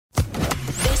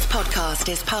podcast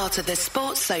is part of the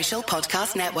Sports Social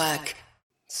Podcast Network.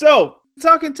 So,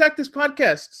 Talking Tactics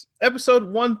Podcast, episode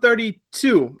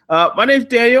 132. My name's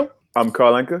Daniel. I'm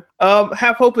Carl Anka.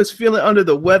 Half Hope is feeling under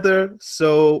the weather,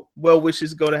 so well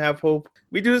wishes go to Half Hope.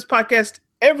 We do this podcast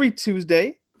every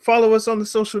Tuesday. Follow us on the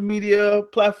social media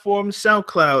platforms,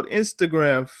 SoundCloud,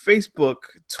 Instagram, Facebook,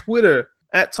 Twitter,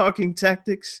 at Talking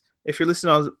Tactics. If you're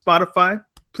listening on Spotify,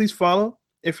 please follow.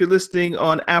 If you're listening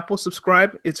on Apple,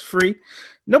 subscribe. It's free.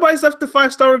 Nobody's left a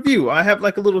 5-star review. I have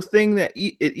like a little thing that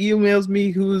it emails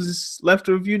me who's left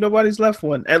a review. Nobody's left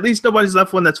one. At least nobody's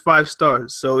left one that's 5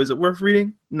 stars. So is it worth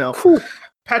reading? No. Cool.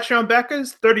 Patreon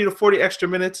backers, 30 to 40 extra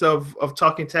minutes of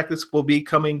Talking Tactics will be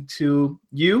coming to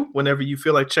you whenever you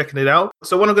feel like checking it out.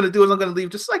 So what I'm going to do is I'm going to leave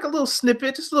just like a little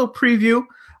snippet, just a little preview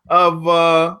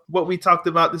of what we talked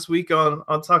about this week on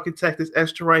Talking Tactics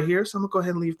Extra right here. So I'm going to go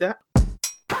ahead and leave that.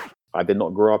 I did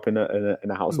not grow up in a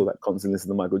household that constantly listened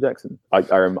to Michael Jackson. I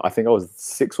think I was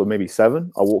 6 or maybe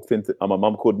 7. I walked into, and my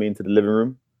mum called me into the living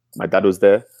room. My dad was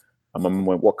there. And my mum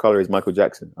went, "What color is Michael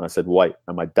Jackson?" And I said, "White."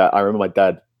 And I remember my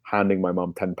dad handing my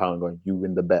mum £10 going, "You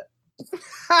win the bet." It's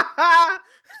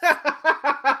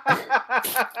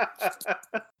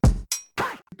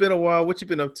been a while. What you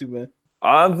been up to, man?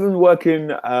 I've been working,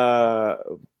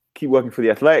 keep working for The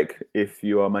Athletic. If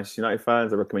you are Manchester United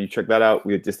fans, I recommend you check that out.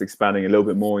 We're just expanding a little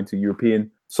bit more into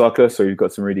European soccer. So you've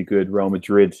got some really good Real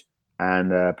Madrid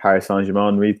and Paris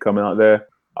Saint-Germain read coming out there.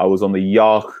 I was on the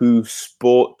Yahoo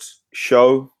Sport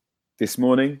show this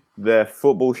morning, their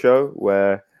football show,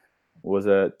 where was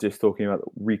just talking about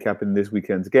recapping this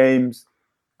weekend's games.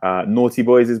 Naughty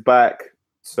Boys is back.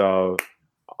 So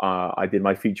I did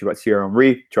my feature about Thierry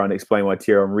Henry, trying to explain why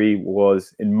Thierry Henry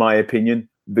was, in my opinion,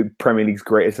 the Premier League's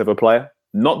greatest ever player.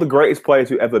 Not the greatest player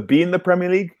to ever be in the Premier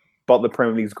League, but the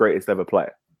Premier League's greatest ever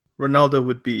player. Ronaldo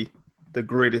would be the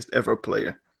greatest ever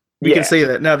player. We can say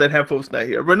that now that Half Hope's not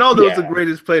here. Ronaldo is the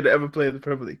greatest player to ever play in the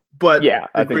Premier League. But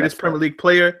the greatest Premier League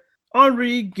player,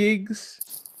 Henry,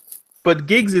 Giggs. But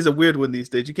Giggs is a weird one these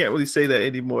days. You can't really say that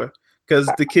anymore because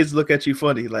the kids look at you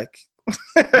funny. Like,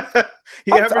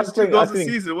 he averages 2 goals a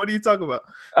season. What are you talking about?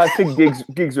 I think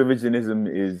Giggs revisionism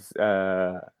is...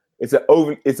 It's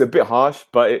a bit harsh,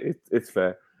 but it's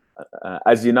fair.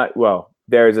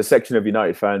 There is a section of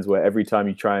United fans where every time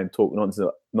you try and talk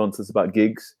nonsense about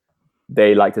Giggs,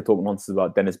 they like to talk nonsense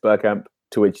about Dennis Bergkamp,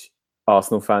 to which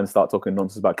Arsenal fans start talking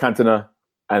nonsense about Cantona,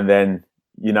 and then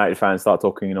United fans start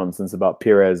talking nonsense about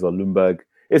Pires or Ljungberg.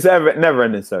 It's a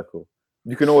never-ending circle.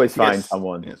 You can always find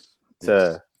someone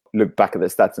to look back at the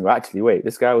stats and go, actually, wait,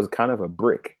 this guy was kind of a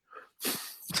brick.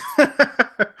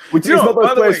 Which is not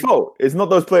those players' fault. It's not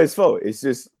those players' fault. It's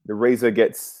just the razor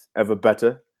gets ever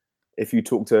better. If you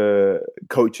talk to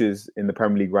coaches in the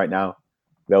Premier League right now,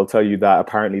 they'll tell you that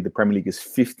apparently the Premier League is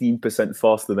 15%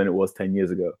 faster than it was 10 years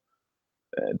ago.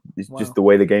 It's just the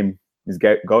way the game is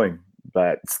going.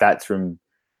 But stats from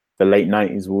the late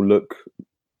 90s will look,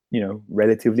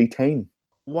 relatively tame.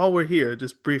 While we're here,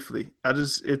 just briefly,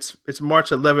 it's March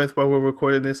 11th while we're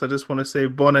recording this. I just want to say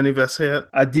bon anniversaire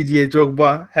à Didier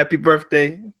Drogba. Happy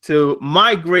birthday to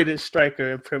my greatest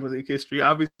striker in Premier League history.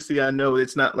 Obviously, I know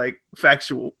it's not like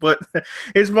factual, but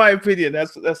it's my opinion.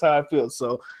 That's how I feel.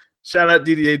 So shout out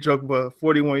Didier Drogba,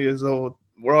 41 years old.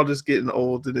 We're all just getting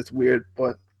old and it's weird,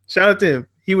 but shout out to him.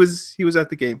 He was at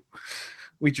the game.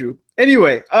 We drew.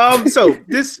 Anyway, so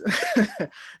this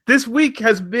week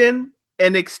has been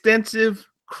an extensive,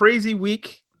 crazy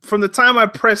week. From the time I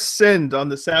pressed send on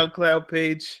the SoundCloud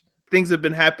page, things have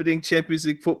been happening. Champions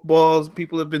League footballs,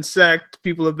 people have been sacked,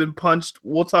 people have been punched.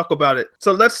 We'll talk about it.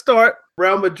 So let's start.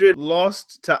 Real Madrid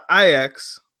lost to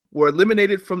Ajax, were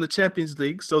eliminated from the Champions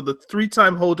League. So the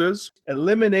 3-time holders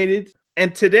eliminated.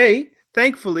 And today,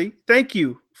 thankfully, thank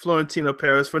you, Florentino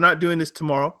Perez, for not doing this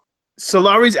tomorrow.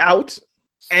 Solari's out,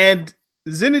 and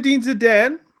Zinedine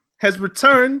Zidane has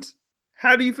returned.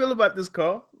 How do you feel about this,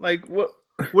 Carl? Like, what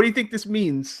do you think this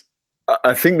means?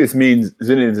 I think this means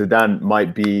Zinedine Zidane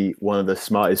might be one of the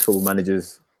smartest football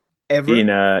managers ever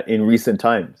in recent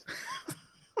times.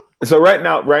 So right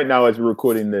now, as we're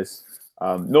recording this,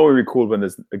 no, we record when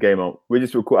there's a game on. We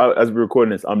just record as we're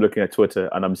recording this. I'm looking at Twitter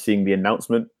and I'm seeing the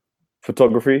announcement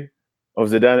photography of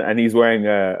Zidane, and he's wearing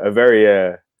a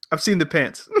very. I've seen the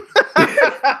pants.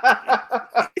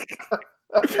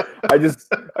 I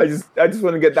just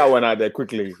want to get that one out there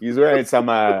quickly. He's wearing some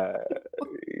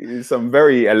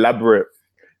very elaborate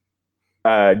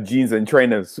jeans and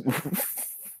trainers.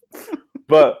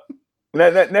 But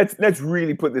let's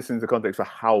really put this into context for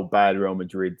how bad Real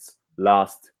Madrid's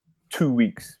last 2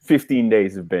 weeks, 15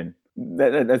 days have been.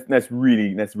 Let's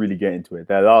really get into it.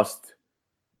 Their last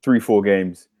 3-4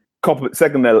 games,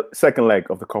 Second leg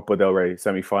of the Copa del Rey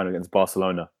semi-final against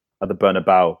Barcelona at the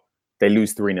Bernabeu. They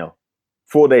lose 3-0.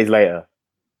 4 days later,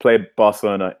 play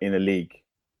Barcelona in the league,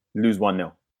 lose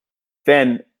 1-0.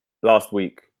 Then last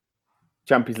week,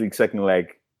 Champions League second leg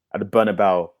at the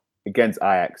Bernabeu against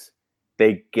Ajax,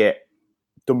 they get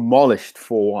demolished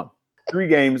 4-1. 3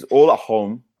 games all at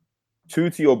home, 2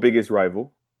 to your biggest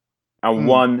rival, and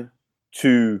 1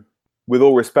 to, with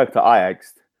all respect to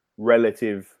Ajax,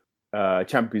 relative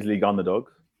Champions League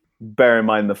underdogs. Bear in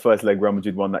mind the first leg, Real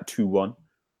Madrid won that 2-1.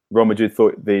 Real Madrid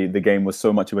thought the game was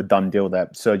so much of a done deal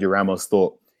that Sergio Ramos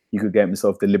thought he could get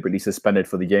himself deliberately suspended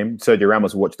for the game. Sergio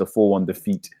Ramos watched a 4-1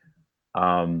 defeat.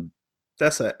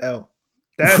 That's an L.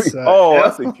 That's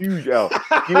a huge L.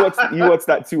 You watched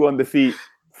that 2-1 defeat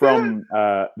from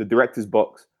the director's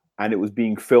box, and it was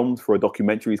being filmed for a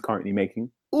documentary he's currently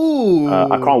making. Ooh!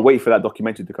 I can't wait for that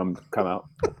documentary to come out.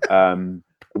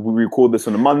 We record this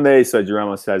on a Monday. Sergio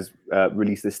Ramos has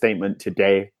released a statement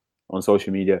today on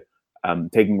social media,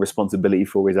 taking responsibility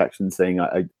for his actions, saying,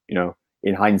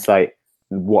 in hindsight,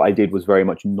 what I did was very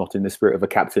much not in the spirit of a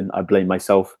captain. I blame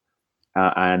myself,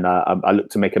 and I look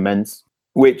to make amends.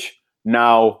 Which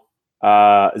now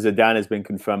Zidane has been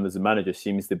confirmed as a manager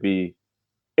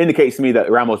indicates to me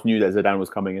that Ramos knew that Zidane was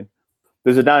coming in.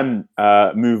 The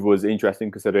Zidane move was interesting,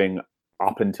 considering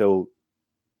up until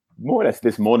more or less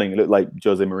this morning, it looked like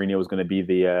Jose Mourinho was going to be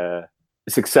the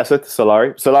successor to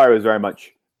Solari. Solari was very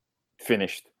much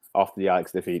finished after the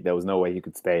Ajax defeat. There was no way he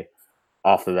could stay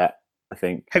after that, I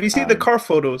think. Have you seen the car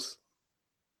photos?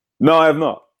 No, I have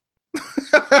not.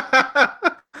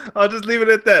 I'll just leave it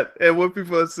at that. And what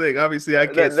people are saying, obviously, I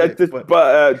can't say.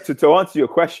 But to answer your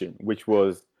question, which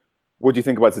was, what do you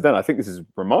think about Zidane? I think this is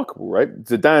remarkable, right?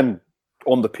 Zidane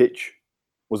on the pitch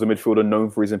was a midfielder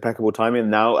known for his impeccable timing.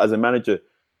 Now, as a manager,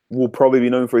 will probably be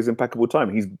known for his impeccable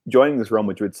timing. He's joining this Real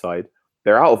Madrid side.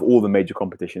 They're out of all the major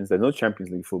competitions. There's no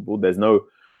Champions League football.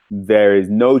 There is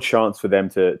no chance for them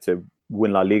to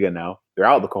win La Liga now. They're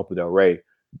out of the Copa del Rey.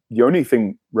 The only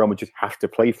thing Real Madrid have to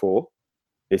play for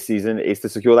this season is to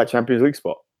secure that Champions League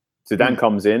spot. Zidane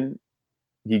comes in.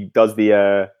 He does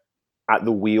the at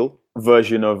the wheel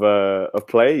version of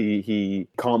play. He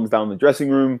calms down the dressing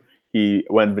room.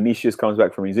 When Vinicius comes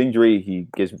back from his injury, he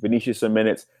gives Vinicius some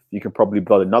minutes. He can probably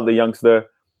blood another youngster.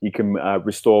 He can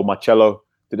restore Marcelo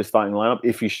to the starting lineup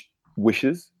if he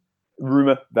wishes.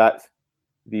 Rumor that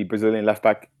the Brazilian left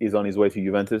back is on his way to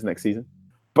Juventus next season.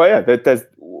 But yeah, there's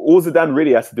all Zidane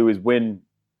really has to do is win.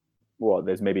 Well,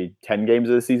 there's maybe 10 games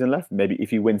of the season left. Maybe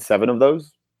if he wins 7 of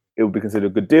those, it would be considered a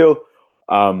good deal.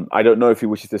 I don't know if he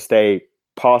wishes to stay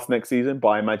past next season, but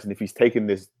I imagine if he's taken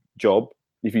this job,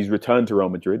 if he's returned to Real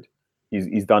Madrid,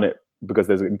 he's done it because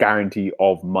there's a guarantee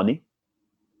of money.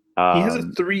 He has a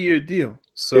 3-year deal.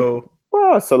 So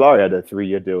Solari had a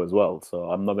 3-year deal as well. So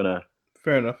I'm not gonna.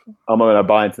 Fair enough. I'm not gonna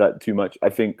buy into that too much. I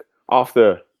think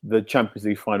after the Champions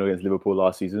League final against Liverpool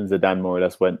last season, Zidane more or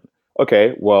less went,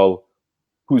 okay, well,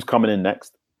 who's coming in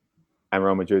next? And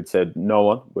Real Madrid said, no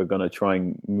one. We're gonna try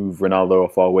and move Ronaldo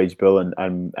off our wage bill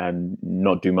and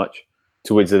not do much.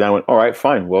 To which Zidane went, all right,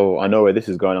 fine. Well, I know where this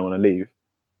is going. I want to leave.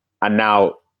 And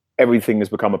now everything has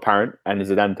become apparent, and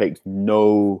Zidane takes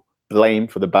no blame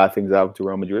for the bad things that happened to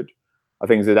Real Madrid. I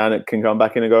think Zidane can come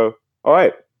back in and go, all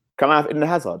right, can I have Eden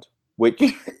Hazard? Which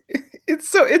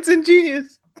it's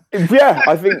ingenious. Yeah,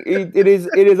 I think it is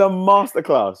a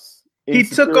masterclass. He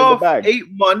took off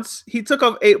 8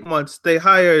 months. They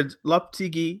hired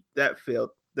Lopetegui, that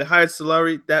failed. They hired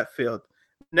Solari, that failed.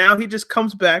 Now he just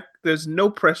comes back. There's no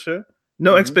pressure,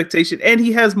 no expectation, and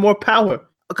he has more power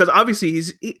because obviously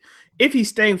if he's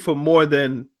staying for more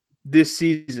than this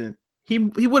season, he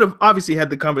would have obviously had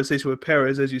the conversation with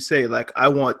Perez, as you say, like, I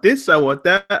want this, I want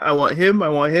that, I want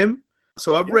him.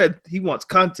 So I've read he wants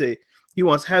Kanté, he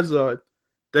wants Hazard.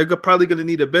 They're probably going to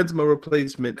need a Benzema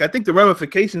replacement. I think the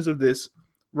ramifications of this,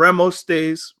 Ramos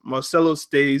stays, Marcelo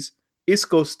stays,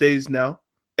 Isco stays now.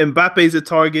 Mbappe's a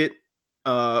target.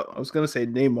 I was going to say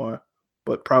Neymar,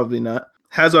 but probably not.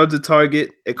 Hazard's a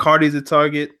target. Icardi's a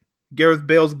target. Gareth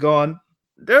Bale's gone.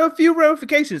 There are a few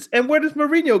ramifications. And where does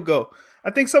Mourinho go?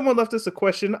 I think someone left us a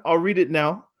question. I'll read it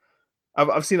now.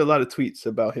 I've seen a lot of tweets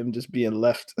about him just being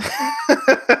left.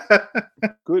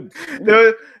 Good.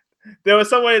 There was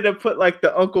somebody that put like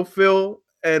the Uncle Phil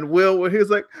and Will where he was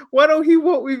like, why don't he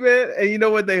want me, man? And you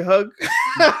know when they hug?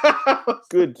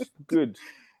 Good.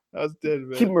 I was dead,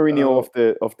 man. Keep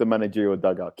Mourinho off the managerial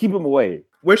dugout. Keep him away.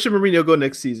 Where should Mourinho go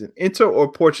next season? Inter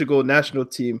or Portugal national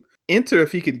team? Inter,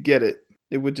 if he could get it,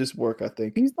 it would just work, I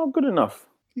think. He's not good enough.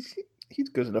 He's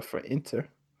good enough for Inter.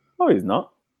 No, he's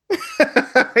not.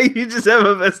 You just have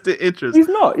a vested interest. He's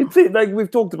not. It's like we've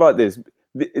talked about this.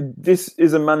 This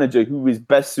is a manager who is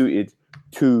best suited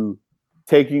to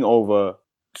taking over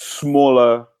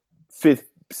smaller fifth,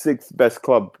 sixth best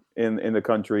club in the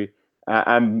country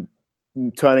and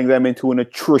turning them into an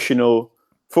attritional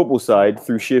football side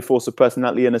through sheer force of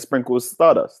personality and a sprinkle of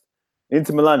stardust.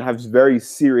 Inter Milan has very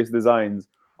serious designs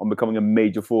on becoming a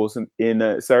major force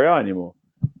in Serie A anymore.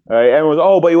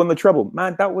 Everyone's, but he won the treble.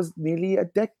 Man, that was nearly a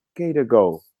decade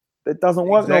ago. That doesn't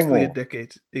work no more. Exactly a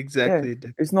decade. Exactly a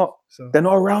decade. It's not. So. They're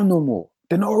not around no more.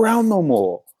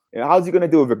 How's he going to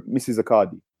deal with Mrs.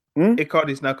 Icardi?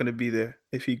 Icardi's not going to be there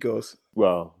if he goes.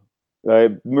 Well,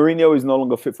 Mourinho is no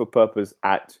longer fit for purpose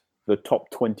at the top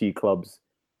 20 clubs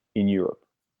in Europe.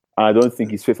 I don't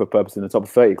think he's fit for purpose in the top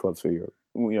 30 clubs for Europe.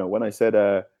 When I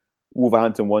said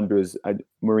Wolverhampton Wanderers,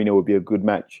 Mourinho would be a good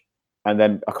match, and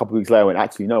then a couple of weeks later, I went,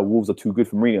 actually, no, Wolves are too good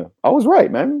for Mourinho. I was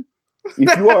right, man.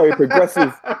 If you are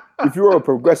a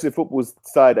progressive football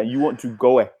side and you want to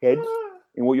go ahead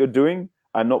in what you're doing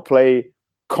and not play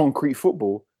concrete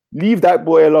football, leave that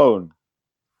boy alone.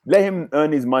 Let him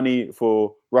earn his money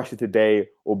for Russia Today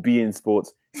or beIN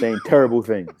Sports saying terrible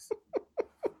things.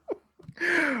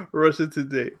 Russia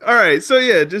Today. All right. So,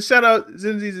 yeah, just shout out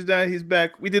Zinedine Zidane. He's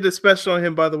back. We did a special on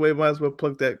him, by the way. Might as well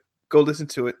plug that. Go listen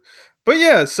to it. But,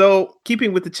 yeah, so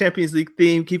keeping with the Champions League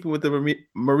theme, keeping with the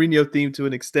Mourinho theme to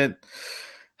an extent,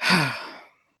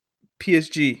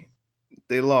 PSG,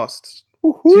 they lost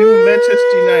to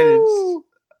Manchester United.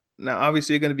 Now,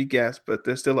 obviously, you're going to be gassed, but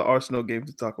there's still an Arsenal game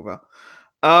to talk about.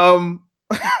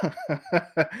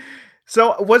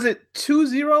 So was it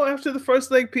 2-0 after the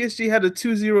first leg? PSG had a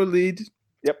 2-0 lead.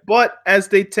 Yep. But as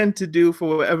they tend to do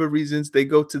for whatever reasons, they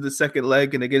go to the second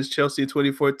leg, and against Chelsea in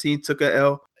 2014 took an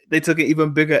L. They took an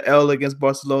even bigger L against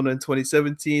Barcelona in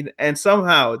 2017, and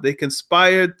somehow they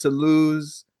conspired to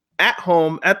lose at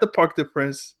home at the Parc des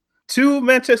Princes to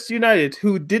Manchester United,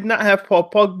 who did not have Paul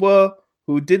Pogba,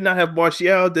 who did not have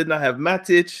Martial, did not have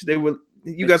Matic.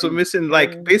 You guys were missing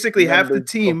basically half the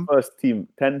team. First team,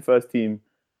 10 first team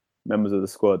members of the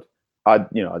squad. I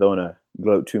don't want to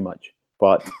gloat too much,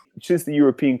 but since the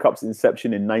European Cup's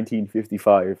inception in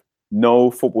 1955, no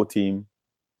football team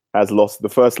has lost the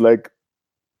first leg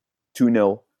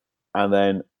 2-0 and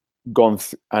then gone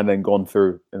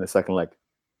through in the second leg.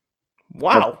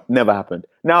 Wow. Never happened.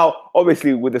 Now,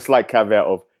 obviously, with the slight caveat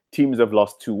of teams have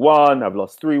lost 2-1, have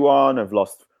lost 3-1, have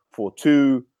lost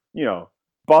 4-2.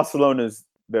 Barcelona's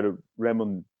the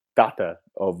remontada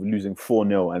of losing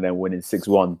 4-0 and then winning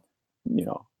 6-1.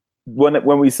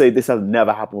 When we say this has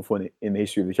never happened before in the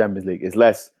history of the Champions League, it's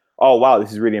less, oh, wow,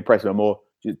 this is really impressive, and more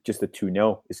just a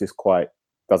 2-0. It's just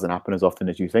doesn't happen as often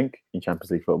as you think in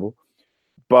Champions League football.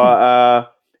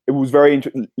 But it was very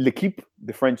interesting. L'Equipe,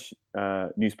 the French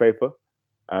newspaper,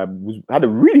 had a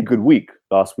really good week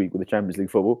last week with the Champions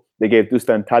League football. They gave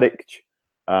Dusan Tadic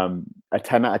a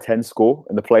 10 out of 10 score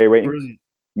in the player ratings,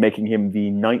 making him the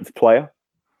 9th player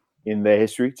in their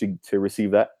history to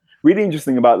receive that. Really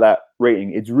interesting about that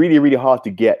rating. It's really, really hard to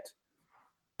get,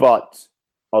 but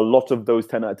a lot of those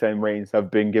 10 out of 10 ratings have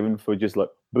been given for just like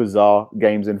bizarre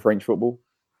games in French football,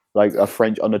 like a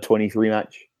French under-23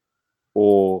 match,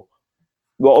 or,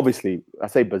 well, obviously, I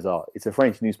say bizarre. It's a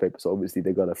French newspaper, so obviously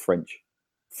they got a French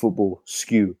football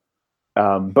skew.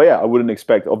 But yeah, I wouldn't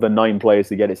expect of the 9 players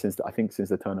to get it since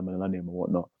the tournament millennium or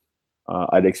whatnot.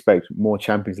 I'd expect more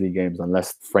Champions League games and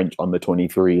less French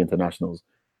under-23 internationals.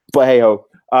 But hey ho,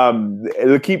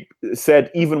 L'Equipe said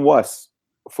even worse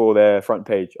for their front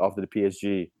page after the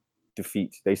PSG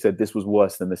defeat. They said this was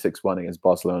worse than the 6-1 against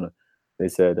Barcelona. They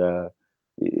said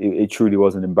it truly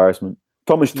was an embarrassment.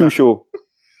 Thomas Tuchel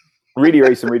really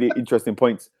raised some really interesting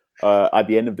points at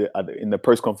the end of in the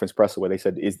post conference presser where they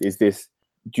said,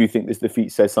 do you think this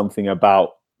defeat says something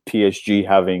about PSG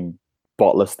having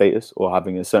bottler status or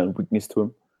having a certain weakness to them?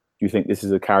 Do you think this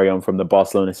is a carry on from the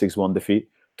Barcelona 6-1 defeat?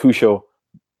 Tuchel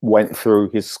went through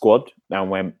his squad and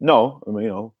went, no,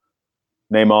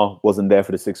 Neymar wasn't there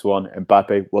for the 6-1.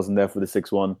 Mbappe wasn't there for the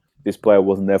 6-1. This player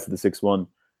wasn't there for the 6-1.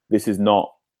 This is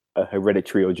not a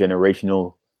hereditary or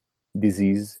generational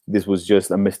disease. This was just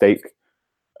a mistake.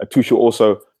 Tuchel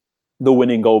also, the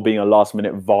winning goal being a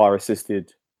last-minute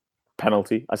VAR-assisted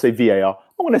penalty. I say VAR.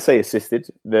 I'm going to say assisted.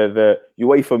 The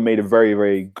UEFA made a very,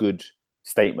 very good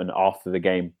statement after the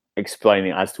game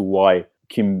explaining as to why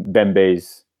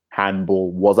Kimpembe's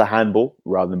handball was a handball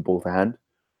rather than ball to hand,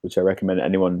 which I recommend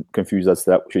anyone confused as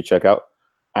to that should check out.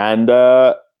 And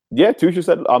Tuchel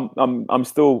said, I'm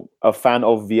still a fan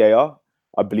of VAR.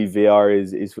 I believe VAR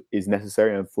is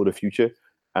necessary and for the future.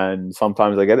 And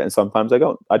sometimes I get it and sometimes I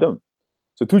don't.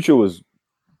 So Tuchel was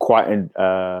quite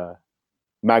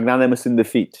magnanimous in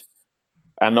defeat.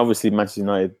 And obviously Manchester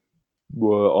United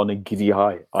were on a giddy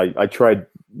high. I tried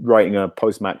writing a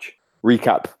post-match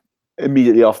recap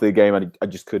immediately after the game, and I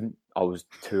just couldn't. I was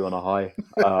too on a high.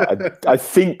 I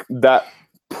think that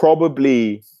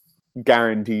probably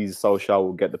guarantees Solskjaer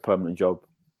will get the permanent job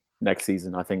next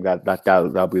season. I think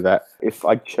that'll be that. If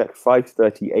I check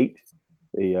 538,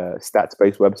 the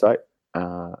stats-based website.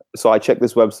 So I check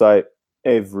this website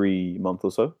every month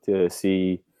or so to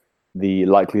see the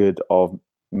likelihood of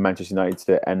Manchester United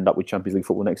to end up with Champions League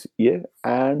football next year,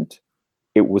 and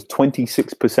it was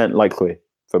 26% likely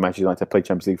for Manchester United to play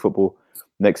Champions League football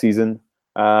next season,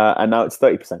 and now it's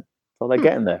 30%. So they're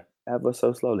getting there ever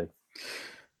so slowly.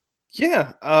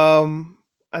 Yeah,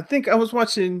 I think I was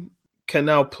watching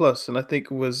Canal Plus, and I think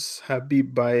it was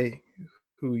Habib Baye,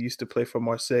 who used to play for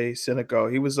Marseille, Senegal.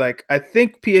 He was like, I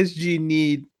think PSG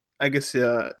need, I guess,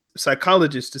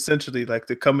 psychologists essentially, like,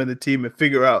 to come in the team and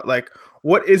figure out, like,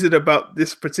 what is it about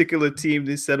this particular team,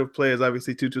 this set of players?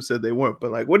 Obviously, Tutu said they weren't, but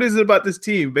like, what is it about this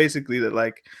team, basically, that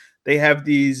like they have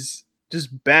these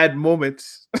just bad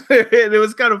moments? And it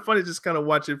was kind of funny just kind of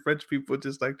watching French people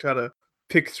just like try to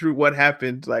pick through what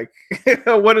happened, like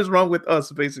what is wrong with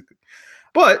us, basically.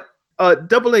 But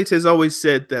Double H has always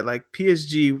said that like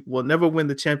PSG will never win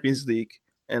the Champions League,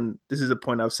 and this is a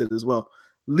point I've said as well.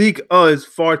 Ligue 1 is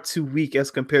far too weak as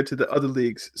compared to the other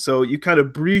leagues, so you kind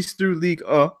of breeze through Ligue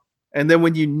 1. And then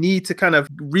when you need to kind of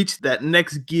reach that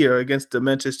next gear against the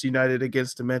Manchester United,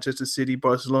 against the Manchester City,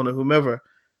 Barcelona, whomever,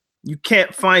 you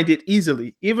can't find it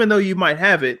easily. Even though you might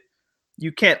have it,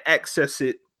 you can't access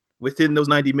it within those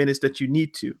 90 minutes that you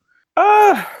need to.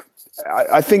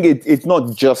 I think it's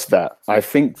not just that. I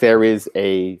think there is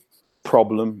a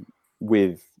problem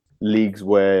with leagues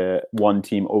where one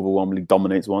team overwhelmingly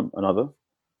dominates one another.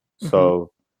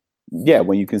 So, yeah,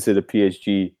 when you consider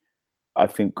PSG, I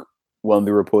think one of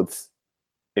the reports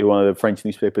in one of the French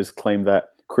newspapers claimed that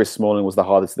Chris Smalling was the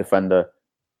hardest defender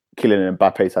Kylian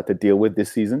Mbappe's had to deal with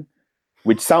this season,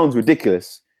 which sounds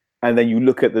ridiculous. And then you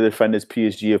look at the defenders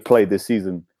PSG have played this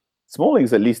season.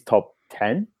 Smalling's at least top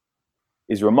 10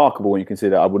 is remarkable when you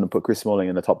consider I wouldn't put Chris Smalling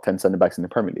in the top 10 centre-backs in the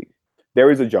Premier League. There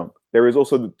is a jump. There is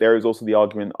also the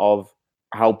argument of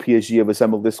how PSG have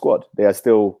assembled this squad. They are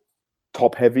still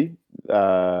top-heavy.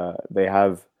 They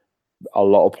have a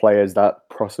lot of players that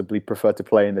possibly prefer to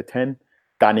play in the 10.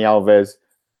 Dani Alves,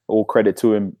 all credit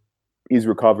to him, is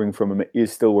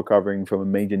still recovering from a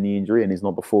major knee injury, and he's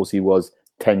not the force he was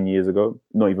 10 years ago,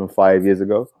 not even 5 years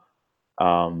ago.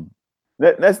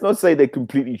 Let's not say they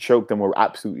completely choked and were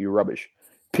absolutely rubbish.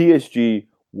 PSG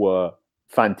were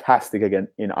fantastic again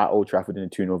at Old Trafford in a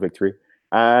 2-0 victory,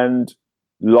 and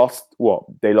lost what?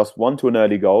 They lost 1 to an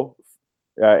early goal.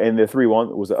 In the 3-1,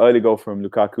 it was an early goal from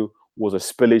Lukaku, was a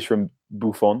spillage from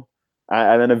Buffon,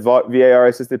 and then a VAR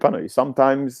assisted penalty.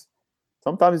 Sometimes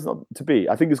it's not to be.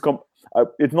 I think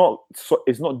it's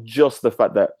not just the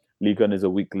fact that Ligue 1 is a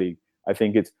weak league. I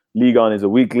think it's Ligue 1 is a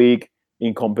weak league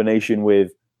in combination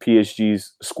with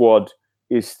PSG's squad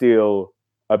is still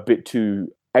a bit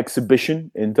too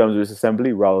exhibition in terms of its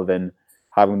assembly rather than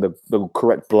having the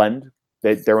correct blend.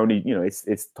 They're only,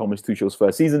 it's Thomas Tuchel's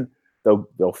first season.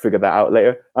 They'll figure that out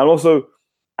later. And also,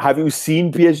 have you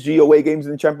seen PSG away games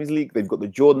in the Champions League? They've got the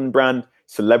Jordan brand.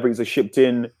 Celebrities are shipped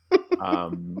in.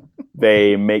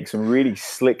 They make some really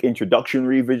slick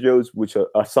introductory videos, which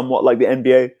are somewhat like the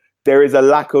NBA. There is a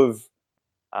lack of...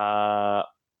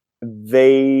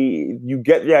 you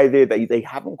get the idea that they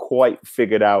haven't quite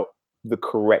figured out the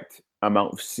correct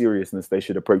amount of seriousness they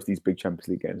should approach these big Champions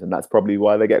League games. And that's probably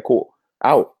why they get caught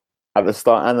out at the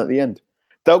start and at the end.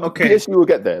 PSG will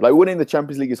get there. Like, winning the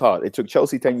Champions League is hard. It took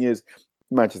Chelsea 10 years.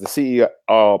 Manchester City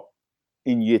are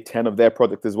in year 10 of their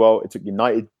project as well. It took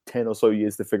United 10 or so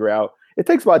years to figure it out. It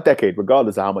takes about a decade,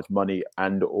 regardless of how much money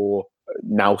and or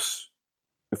nous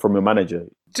from your manager.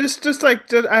 Just I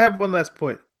have one last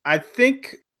point. I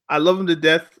think I love him to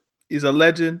death. He's a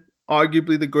legend,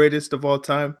 arguably the greatest of all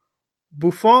time.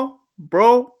 Buffon,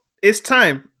 bro, it's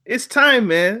time. It's time,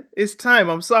 man. It's time.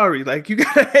 I'm sorry. Like, you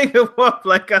gotta hang him up.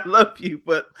 Like, I love you,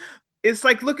 but it's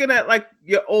like looking at like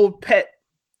your old pet.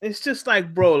 It's just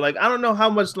like, bro, like, I don't know how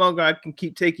much longer I can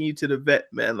keep taking you to the vet,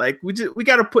 man. Like, we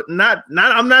gotta put not.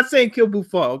 I'm not saying kill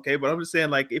Buffon, okay, but I'm just saying,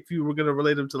 like, if you were gonna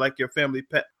relate him to like your family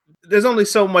pet, there's only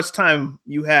so much time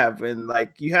you have, and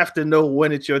like, you have to know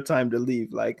when it's your time to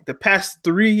leave. Like, the past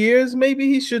 3 years, maybe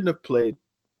he shouldn't have played.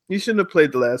 He shouldn't have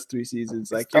played the last 3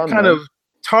 seasons. Like, you're kind of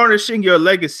tarnishing your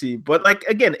legacy. But like,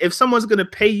 again, if someone's gonna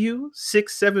pay you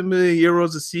 6-7 million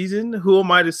euros a season, who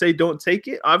am I to say don't take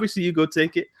it? Obviously, you go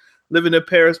take it. Living in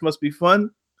Paris must be fun.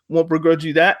 Won't begrudge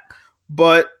you that.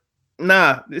 But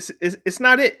nah, it's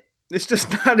not it. It's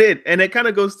just not it. And it kind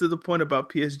of goes to the point about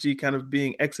PSG kind of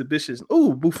being exhibitions.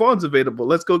 Oh, Buffon's available.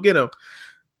 Let's go get him.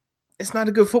 It's not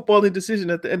a good footballing decision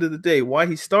at the end of the day. Why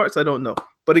he starts, I don't know.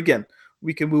 But again,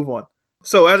 we can move on.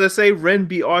 So as I say, Rennes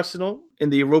beat Arsenal in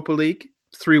the Europa League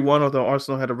 3-1, although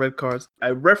Arsenal had a red card. I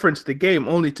referenced the game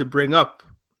only to bring up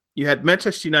you had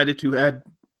Manchester United, who had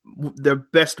their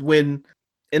best win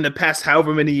in the past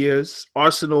however many years.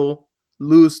 Arsenal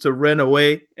lose to Rennes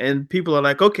away, and people are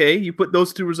like, okay, you put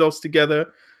those two results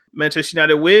together. Manchester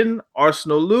United win,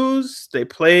 Arsenal lose. They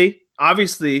play.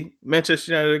 Obviously,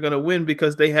 Manchester United are going to win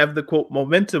because they have the, quote,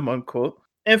 momentum, unquote.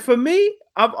 And for me,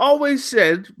 I've always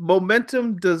said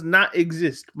momentum does not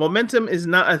exist. Momentum is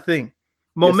not a thing.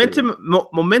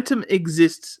 Momentum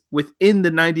exists within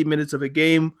the 90 minutes of a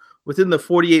game, within the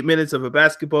 48 minutes of a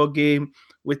basketball game,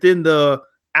 within the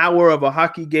hour of a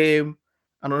hockey game.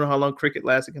 I don't know how long cricket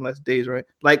lasts. It can last days, right?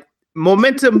 Like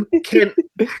momentum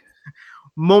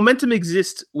momentum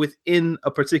exists within a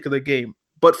particular game.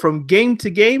 But from game to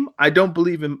game, I don't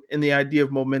believe in the idea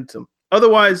of momentum.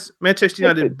 Otherwise, Manchester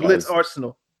United blitz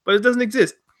Arsenal, but it doesn't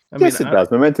exist. Yes, it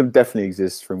does. Momentum definitely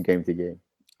exists from game to game.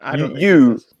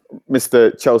 You,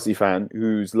 Mr. Chelsea fan,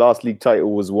 whose last league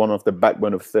title was one off the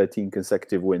backbone of 13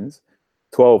 consecutive wins,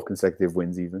 12 consecutive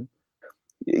wins even.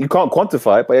 You can't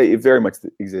quantify it, but it very much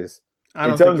exists.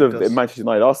 In terms of the Manchester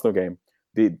United-Arsenal game,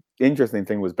 the interesting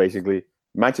thing was basically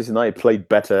Manchester United played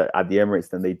better at the Emirates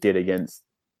than they did against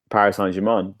Paris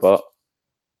Saint-Germain, but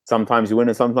sometimes you win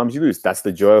and sometimes you lose. That's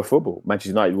the joy of football. Manchester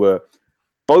United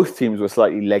both teams were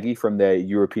slightly leggy from their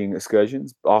European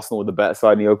excursions. Arsenal were the better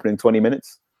side in the opening 20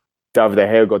 minutes. David De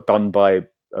Gea got done by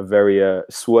a very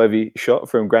swervy shot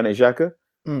from Granit Xhaka.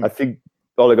 I think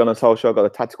Ole Gunnar Solskjaer got the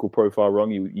tactical profile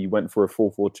wrong. He went for a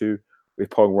 4-4-2 with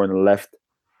Pogba on the left.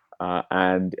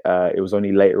 And it was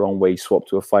only later on where he swapped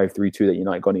to a 5-3-2 that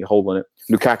United got any hold on it.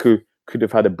 Lukaku could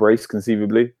have had a brace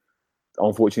conceivably.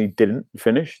 Unfortunately, didn't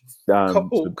finish.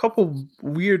 Couple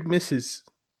weird misses.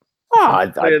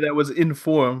 Player that was in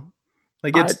form.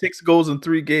 Like, he had 6 goals in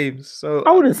 3 games. So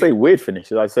I wouldn't say weird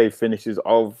finishes. I'd say finishes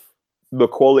of the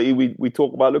quality we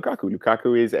talk about Lukaku.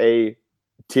 Lukaku is a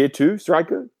tier 2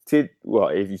 striker.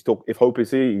 If Hope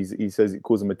is here, he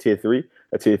calls him a tier 3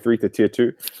 to tier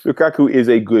 2. Lukaku is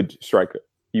a good striker.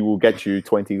 He will get you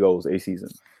 20 goals a season.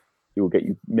 He will get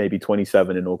you maybe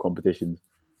 27 in all competitions.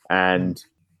 And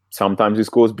sometimes he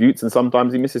scores buttes and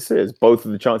sometimes he misses sitters. Both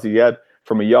of the chances he had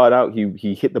from a yard out,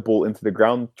 he hit the ball into the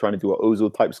ground trying to do an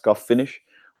Ozil type scuff finish,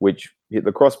 which hit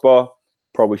the crossbar.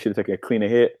 Probably should have taken a cleaner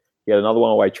hit. He had another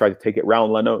one where he tried to take it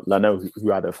round Leno. Leno, who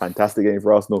had a fantastic game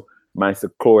for Arsenal, managed to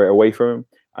claw it away from him.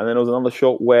 And then there was another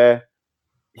shot where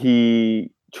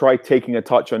he tried taking a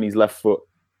touch on his left foot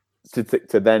to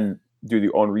then do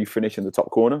the Henry finish in the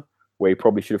top corner, where he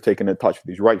probably should have taken a touch with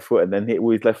his right foot and then hit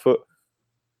with his left foot,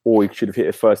 or he should have hit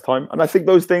it first time. And I think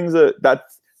those things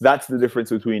that's the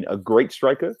difference between a great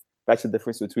striker. That's the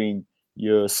difference between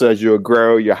your Sergio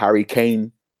Aguero, your Harry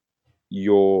Kane,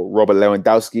 your Robert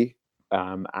Lewandowski,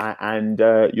 and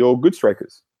your good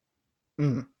strikers.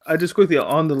 I just quickly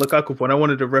on the Lukaku point, I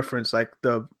wanted to reference like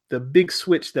the big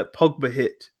switch that Pogba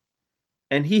hit,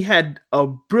 and he had a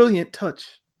brilliant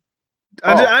touch.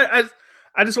 I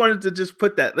just wanted to just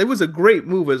put that. It was a great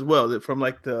move as well from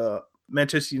like the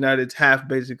Manchester United's half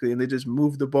basically, and they just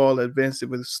moved the ball, advanced it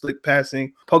with slick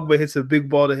passing. Pogba hits a big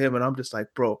ball to him, and I'm just like,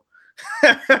 bro,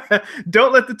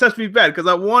 don't let the touch be bad, because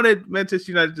I wanted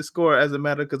Manchester United to score as a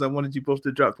matter, because I wanted you both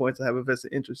to drop points and have a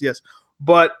vested interest. Yes,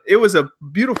 but it was a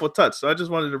beautiful touch, so I just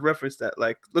wanted to reference that.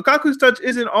 Like, Lukaku's touch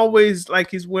isn't always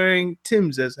like he's wearing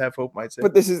Tim's, as Half Hope might say.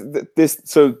 But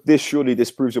this surely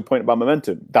proves your point about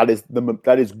momentum. That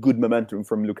is good momentum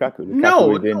from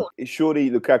Lukaku. Surely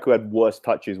Lukaku had worse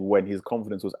touches when his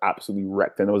confidence was absolutely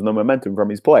wrecked and there was no momentum from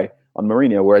his play on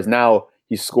Mourinho, whereas now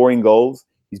he's scoring goals.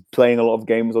 He's playing a lot of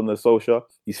games on the social.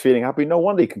 He's feeling happy. No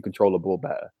wonder he can control the ball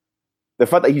better. The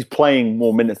fact that he's playing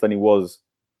more minutes than he was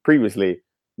previously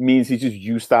means he's just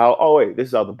used to this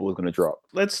is how the ball's going to drop.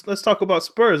 Let's talk about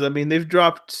Spurs. I mean, they've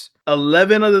dropped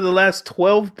 11 out of the last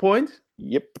 12 points.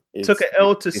 Yep. Took an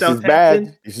L to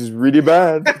Southampton. This is really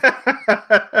bad.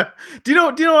 Do you know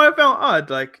what I found odd?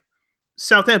 Like,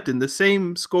 Southampton, the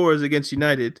same scores against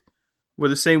United were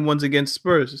the same ones against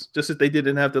Spurs, just that they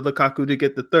didn't have the Lukaku to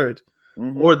get the third.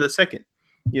 Or the second,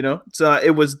 So it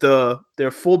was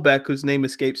their fullback, whose name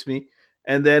escapes me,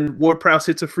 and then Ward-Prowse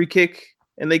hits a free kick,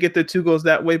 and they get their 2 goals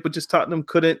that way. But just Tottenham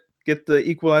couldn't get the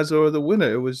equalizer or the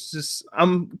winner. It was just,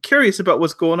 I'm curious about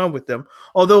what's going on with them.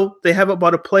 Although they haven't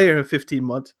bought a player in 15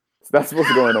 months. That's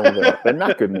what's going on there. They're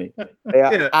knackered, mate. They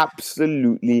are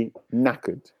absolutely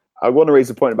knackered. I want to raise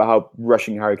a point about how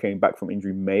rushing Harry Kane back from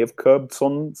injury may have curbed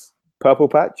Son's purple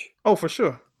patch. Oh, for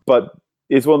sure. But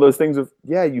it's one of those things of,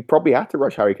 you probably had to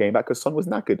rush Harry Kane back because Son was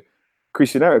knackered.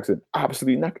 Christian Eriksen,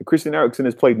 absolutely knackered. Christian Eriksen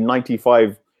has played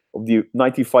 95%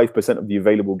 of the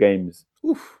available games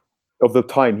of the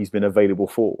time he's been available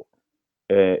for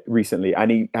recently.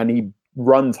 And he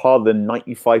runs harder than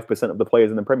 95% of the players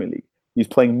in the Premier League. He's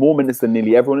playing more minutes than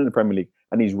nearly everyone in the Premier League,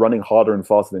 and he's running harder and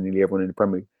faster than nearly everyone in the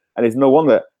Premier League. And it's no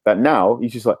wonder that now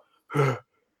he's just like,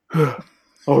 oh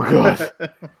God,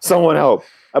 someone help.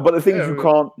 But the thing is, you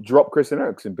can't drop Christian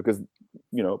Eriksen because,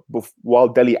 while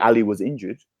Dele Alli was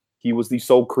injured, he was the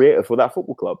sole creator for that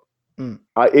football club.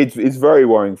 It's very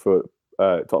worrying for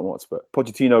Tottenham Hotspur.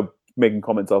 Pochettino making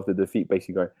comments after the defeat,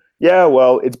 basically going, yeah,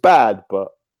 well, it's bad, but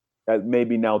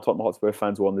maybe now Tottenham Hotspur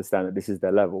fans will understand that this is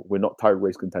their level. We're not title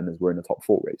race contenders. We're in the top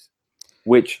 4 race,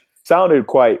 which sounded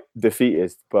quite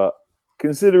defeatist. But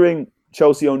considering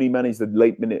Chelsea only managed the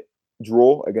late-minute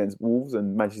draw against Wolves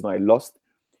and Manchester United lost,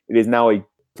 it is now a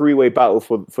 3-way battle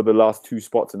for the last 2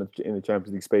 spots in the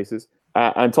Champions League spaces.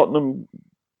 And Tottenham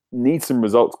need some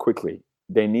results quickly.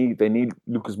 They need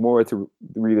Lucas Moura to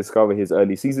rediscover his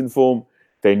early season form.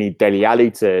 They need Dele Alli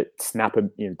to snap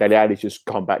him. Dele Alli's just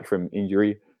come back from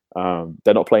injury.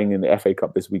 They're not playing in the FA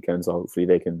Cup this weekend, so hopefully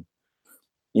they can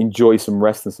enjoy some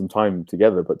rest and some time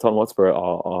together. But Tottenham Hotspur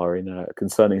are in a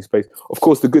concerning space. Of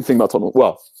course, the good thing about Tottenham,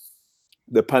 well,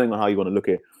 depending on how you want to look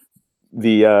at it,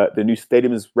 the new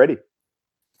stadium is ready.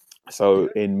 So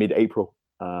in mid-April,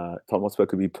 Tottenham Hotspur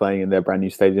could be playing in their brand new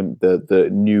stadium, the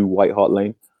new White Hart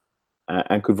Lane,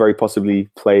 and could very possibly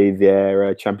play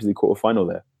their Champions League quarter-final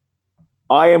there.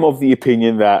 I am of the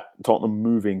opinion that Tottenham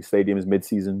moving stadiums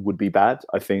mid-season would be bad.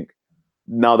 I think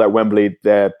now that Wembley,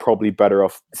 they're probably better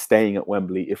off staying at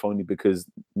Wembley, if only because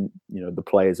the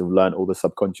players have learned all the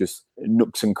subconscious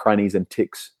nooks and crannies and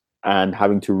ticks, and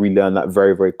having to relearn that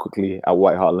very, very quickly at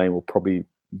White Hart Lane will probably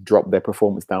drop their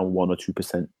performance down 1 or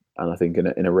 2%. And I think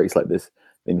in a race like this,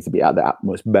 they need to be at their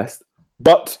utmost best.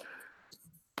 But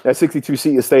a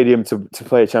 62-seater stadium to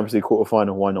play a Champions League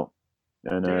quarter-final, why not?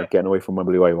 And getting away from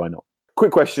Wembley Way, why not?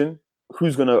 Quick question: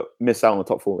 who's going to miss out on the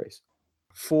top 4 race?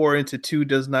 4 into 2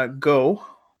 does not go.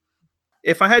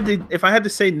 If I had to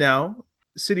say now,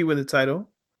 City win the title.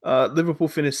 Liverpool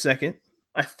finished second.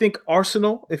 I think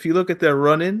Arsenal, if you look at their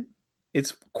run-in,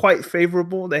 it's quite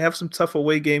favorable. They have some tough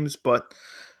away games, but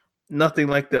nothing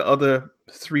like the other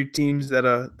 3 teams that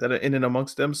are in and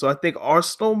amongst them. So I think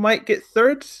Arsenal might get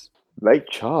third. Late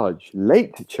charge.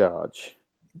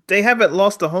 They haven't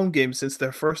lost a home game since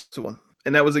their first one,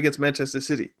 and that was against Manchester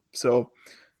City. So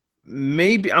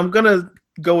maybe I'm going to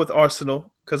go with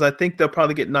Arsenal because I think they'll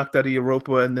probably get knocked out of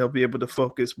Europa and they'll be able to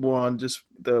focus more on just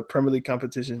the Premier League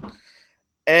competition.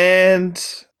 And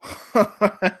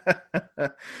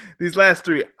these last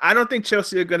 3, I don't think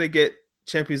Chelsea are going to get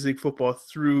Champions League football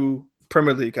through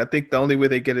Premier League. I think the only way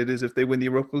they get it is if they win the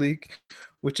Europa League,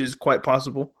 which is quite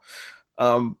possible.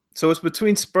 So it's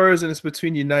between Spurs and it's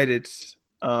between United.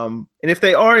 And if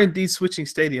they are indeed switching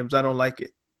stadiums, I don't like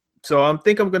it. So I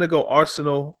think I'm going to go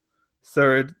Arsenal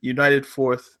 3rd, United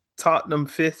 4th, Tottenham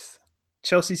 5th,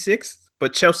 Chelsea 6th,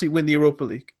 but Chelsea win the Europa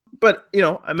League. But,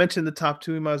 I mentioned the top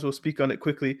 2. We might as well speak on it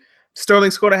quickly.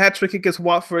 Sterling scored a hat-trick against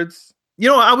Watford.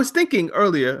 I was thinking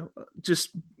earlier, just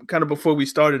kind of before we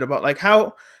started, about like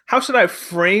how should I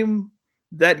frame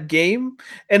that game?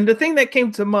 And the thing that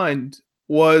came to mind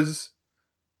was,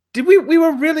 we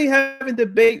were really having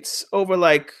debates over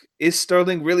like, is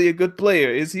Sterling really a good player?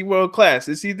 Is he world class?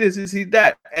 Is he this? Is he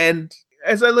that? And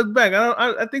as I look back,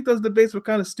 I think those debates were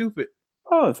kind of stupid.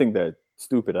 I don't think they're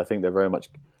stupid. I think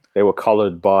they were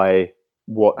colored by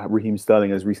what Raheem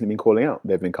Sterling has recently been calling out.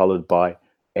 They've been colored by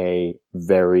a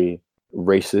very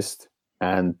racist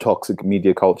and toxic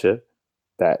media culture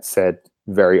that said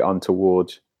very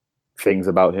untoward things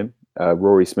about him.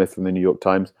 Rory Smith from the New York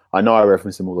Times. I know I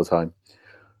reference him all the time.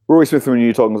 Rory Smith from the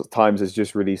New York Times has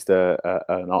just released an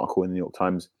article in the New York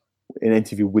Times, an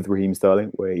interview with Raheem Sterling,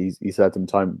 where he's had some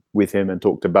time with him and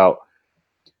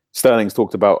Sterling's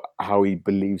talked about how he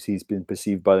believes he's been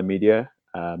perceived by the media.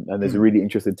 And there's a really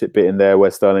interesting tidbit in there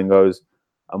where Sterling goes,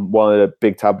 one of the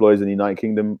big tabloids in the United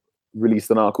Kingdom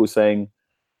released an article saying,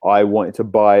 I wanted to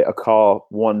buy a car,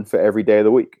 1 for every day of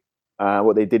the week.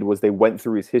 What they did was they went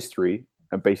through his history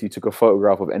and basically took a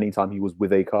photograph of any time he was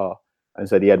with a car and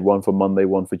said he had 1 for Monday,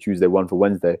 1 for Tuesday, 1 for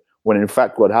Wednesday. When in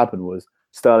fact what happened was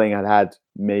Sterling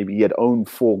he had owned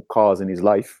 4 cars in his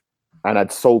life and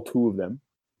had sold 2 of them,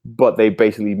 but they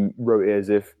basically wrote it as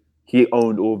if he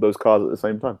owned all of those cars at the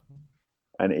same time.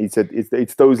 And he said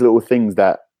it's those little things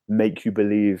that make you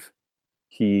believe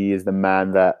he is the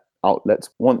man that outlets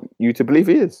want you to believe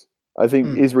he is. I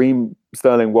think is Raheem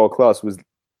Sterling world class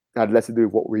had less to do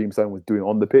with what Raheem Sterling was doing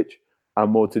on the pitch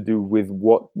and more to do with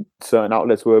what certain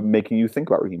outlets were making you think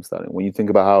about Raheem Sterling. When you think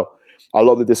about how a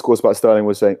lot of the discourse about Sterling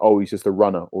was saying, oh, he's just a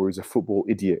runner, or he's a football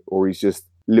idiot, or he's just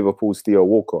Liverpool's Theo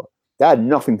Walcott. That had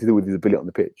nothing to do with his ability on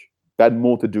the pitch. That had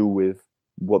more to do with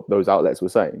what those outlets were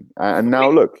saying. And now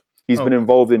look, he's been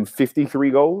involved in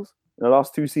 53 goals in the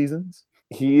last 2 seasons.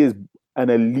 He is an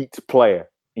elite player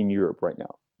in Europe right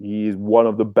now. He is one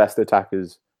of the best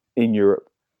attackers in Europe.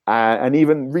 And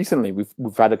even recently,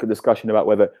 we've had a discussion about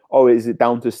whether, is it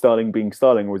down to Sterling being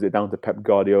Sterling, or is it down to Pep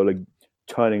Guardiola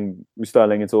turning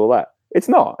Sterling into all that? It's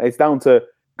not. It's down to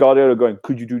Guardiola going,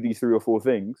 could you do these 3 or 4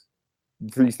 things?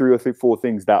 These 3 or 4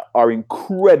 things that are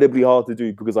incredibly hard to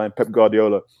do because I'm Pep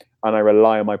Guardiola and I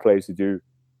rely on my players to do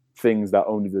things that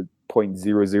only the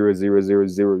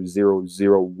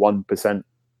 0.0000001%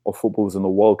 of footballers in the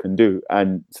world can do.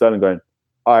 And Sterling going,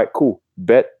 all right, cool,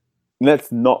 bet.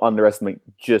 Let's not underestimate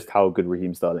just how good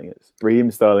Raheem Sterling is. Raheem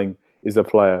Sterling is a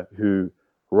player who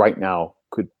right now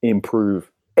could improve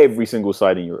every single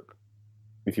side in Europe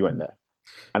if he went there.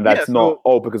 And that's not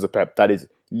all because of Pep. That is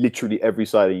literally every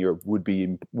side in Europe would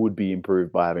be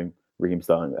improved by having Raheem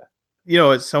Sterling there. You know,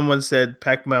 as someone said,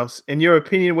 Pac Mouse, in your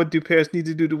opinion, what do Paris need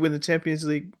to do to win the Champions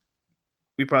League?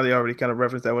 We probably already kind of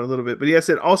referenced that one a little bit. But he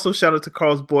said, also shout out to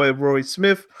Carl's boy, Rory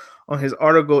Smith, on his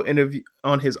article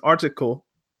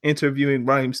interviewing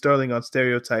Raheem Sterling on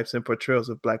stereotypes and portrayals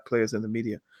of black players in the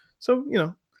media. So, you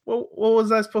know, what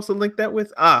was I supposed to link that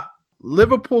with?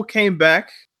 Liverpool came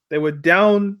back. They were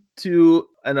down to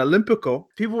an Olympico.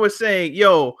 People were saying,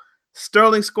 yo,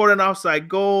 Sterling scored an offside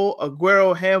goal,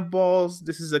 Aguero handballs.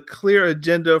 This is a clear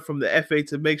agenda from the FA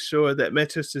to make sure that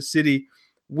Manchester City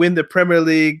win the Premier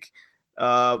League.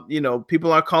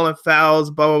 People are calling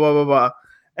fouls, blah, blah, blah, blah, blah.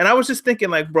 And I was just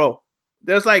thinking, like, bro,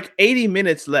 there's like 80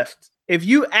 minutes left. If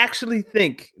you actually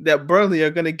think that Burnley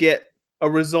are going to get a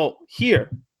result here,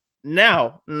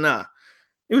 now, nah.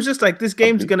 It was just like, this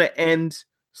game's going to end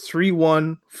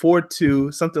 3-1,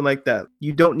 4-2, something like that.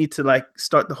 You don't need to like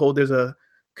start the whole there's a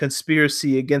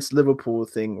conspiracy against Liverpool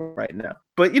thing right now.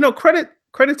 But, credit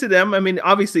to them. I mean,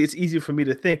 obviously it's easier for me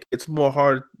to think. It's more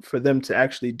hard for them to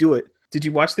actually do it. Did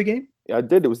you watch the game? Yeah, I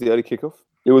did. It was the early kickoff.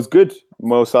 It was good.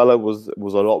 Mo Salah was a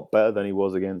lot better than he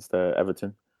was against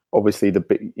Everton. Obviously,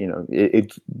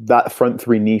 that front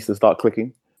 3 needs to start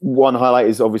clicking. One highlight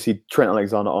is obviously Trent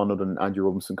Alexander-Arnold and Andrew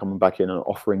Robinson coming back in and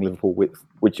offering Liverpool width,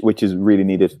 which is really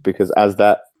needed because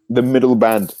the middle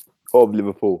band of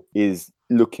Liverpool is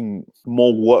looking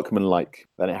more workmanlike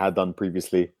than it had done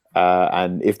previously.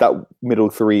 And if that middle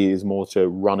 3 is more to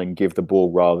run and give the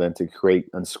ball rather than to create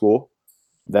and score,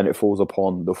 then it falls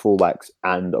upon the fullbacks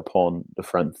and upon the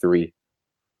front 3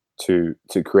 to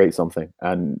create something.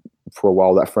 And for a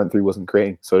while, that front 3 wasn't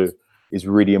creating. So it's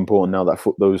really important now that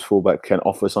those fullbacks can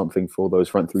offer something for those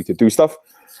front 3 to do stuff.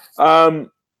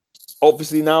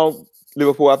 Obviously, now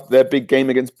Liverpool have their big game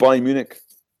against Bayern Munich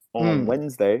on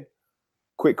Wednesday.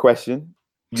 Quick question.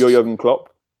 You're Jurgen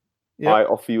Klopp. Yep. I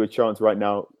offer you a chance right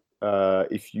now.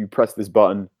 If you press this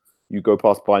button, you go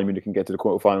past Bayern Munich and get to the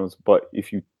quarterfinals. But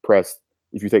if you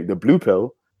take the blue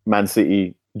pill, Man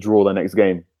City draw their next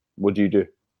game, what do you do?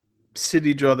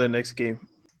 City draw their next game.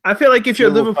 I feel like if you're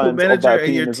a Liverpool manager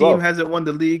and your team hasn't won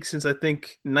the league since I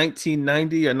think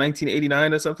 1990 or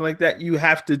 1989 or something like that, you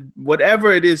have to,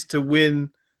 whatever it is to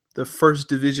win the first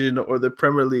division or the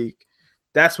Premier League,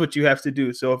 that's what you have to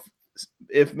do. So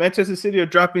if Manchester City are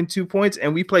dropping 2 points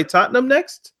and we play Tottenham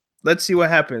next, let's see what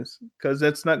happens because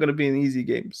that's not going to be an easy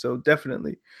game. So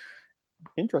definitely.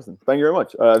 Interesting. Thank you very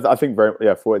much. I think for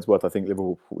what it's worth, I think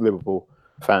Liverpool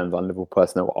fans and Liverpool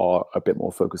personnel are a bit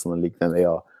more focused on the league than they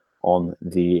are on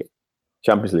the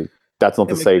Champions League. That's not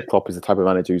to say Klopp is the type of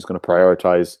manager who's going to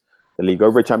prioritize the league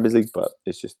over Champions League, but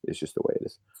it's just the way it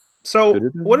is. So,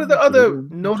 what are the other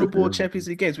notable Champions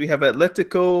League games? We have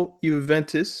Atletico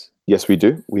Juventus. Yes, we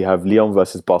do. We have Lyon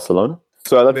versus Barcelona.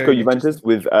 So Atletico Juventus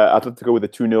with Atletico with a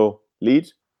 2-0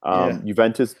 lead.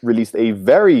 Juventus released a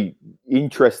very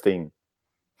interesting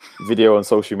video on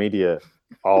social media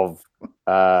of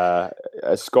a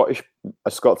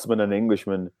Scotsman and an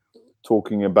Englishman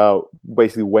talking about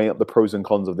basically weighing up the pros and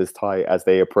cons of this tie as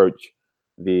they approach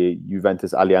the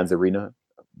Juventus Allianz Arena.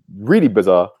 Really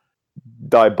bizarre.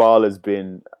 Dybala's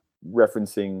been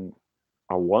referencing,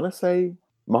 I want to say,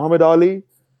 Muhammad Ali.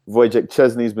 Wojciech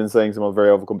Szczesny's been saying some very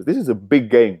other comments. This is a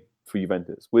big game for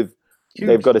Juventus.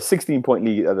 They've got a 16-point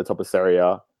lead at the top of Serie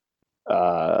A.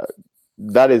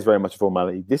 That is very much a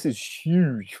formality. This is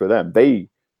huge for them. They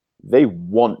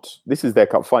want, this is their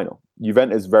cup final.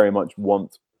 Juventus very much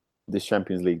want this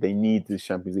Champions League. They need this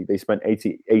Champions League. They spent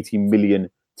 80 million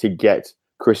to get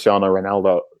Cristiano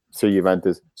Ronaldo to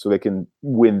Juventus so they can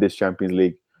win this Champions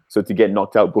League. So to get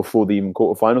knocked out before the even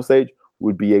quarterfinal stage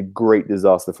would be a great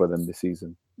disaster for them this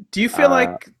season. Do you feel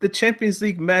like the Champions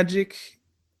League magic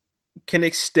can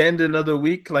extend another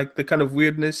week? Like the kind of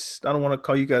weirdness, I don't want to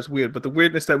call you guys weird, but the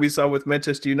weirdness that we saw with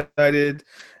Manchester United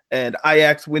and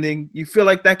Ajax winning, you feel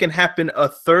like that can happen a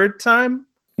third time?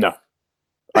 No,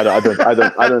 I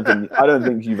don't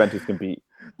think Juventus can beat.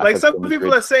 Like some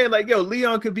people are saying, like, yo,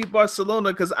 Lyon could beat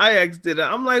Barcelona because Ajax did it.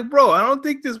 I'm like, bro, I don't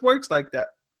think this works like that.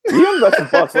 Lyon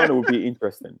versus Barcelona would be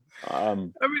interesting. I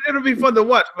mean, it'll be fun to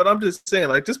watch, but I'm just saying,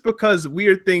 like, just because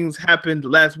weird things happened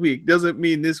last week doesn't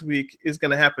mean this week is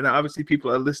going to happen. Now, obviously,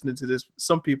 people are listening to this,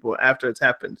 some people, after it's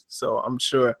happened. So I'm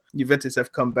sure Juventus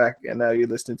have come back, and now you're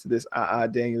listening to this,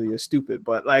 Daniel, you're stupid.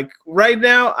 But, like, right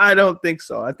now, I don't think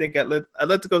so. I think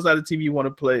Atletico's not a team you want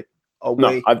to play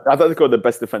away. No, I thought they got the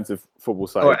best defensive football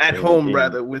side. Or at home,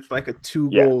 rather, with, like, a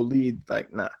 2-goal lead.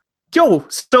 Like, nah. Yo,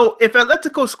 so if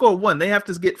Atletico score 1, they have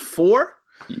to get 4?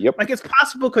 Yep. Like, it's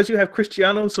possible because you have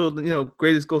Cristiano, so, you know,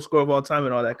 greatest goal scorer of all time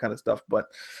and all that kind of stuff. But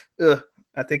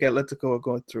I think Atletico are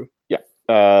going through.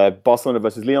 Yeah. Barcelona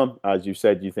versus Lyon. As you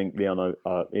said, you think Lyon,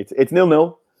 it's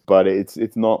 0-0, but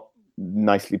it's not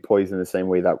nicely poised in the same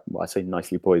way that I say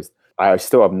nicely poised. I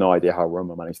still have no idea how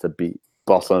Roma managed to beat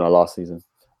Barcelona last season.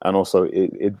 And also,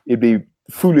 it'd be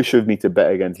foolish of me to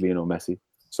bet against Lionel Messi.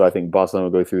 So I think Barcelona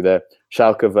will go through there.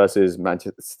 Schalke versus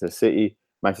Manchester City.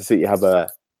 Manchester City have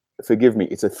forgive me,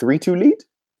 it's a 3-2 lead?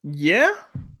 Yeah,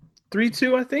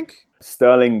 3-2, I think.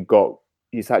 Sterling got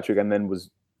his hat-trick and then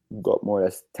got more or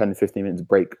less 10 to 15 minutes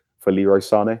break for Leroy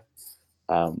Sané,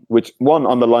 which one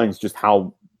underlines just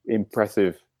how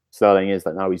impressive Sterling is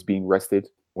that now he's being rested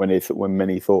when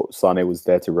many thought Sané was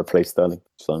there to replace Sterling.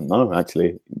 So no,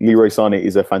 actually, Leroy Sané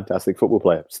is a fantastic football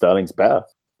player. Sterling's better,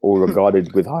 or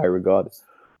regarded with higher regard.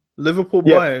 Liverpool,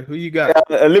 Bayern, who you got?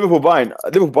 Liverpool,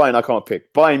 Bayern, I can't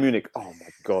pick. Bayern Munich, oh my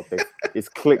God, it's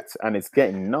clicked and it's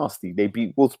getting nasty. They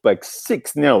beat Wolfsburg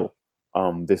 6-0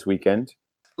 this weekend.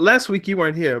 Last week you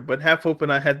weren't here, but half open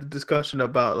I had the discussion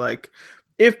about, like,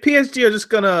 if PSG are just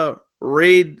going to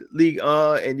raid Ligue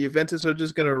 1 and Juventus are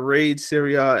just going to raid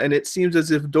Serie A, and it seems as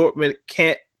if Dortmund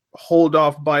can't hold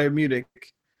off Bayern Munich,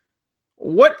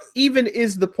 what even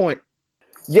is the point?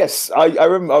 Yes, I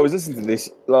remember I was listening to this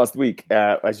last week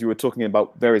as you were talking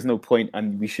about there is no point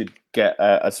and we should get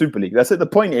a Super League. That's it. The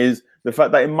point is the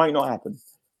fact that it might not happen.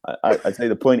 I'd say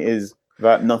the point is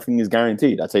that nothing is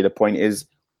guaranteed. I'd say the point is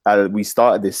we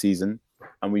started this season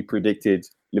and we predicted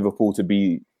Liverpool to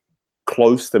be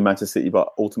close to Manchester City, but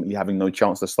ultimately having no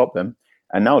chance to stop them.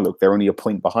 And now look, they're only a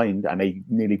point behind and they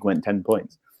nearly went 10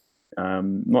 points.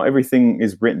 Not everything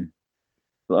is written.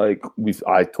 Like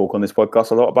I talk on this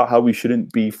podcast a lot about how we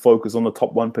shouldn't be focused on the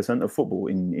top 1% of football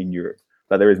in Europe.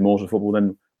 That there is more to football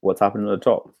than what's happening at the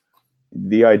top.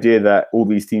 The idea that all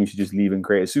these teams should just leave and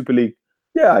create a Super League,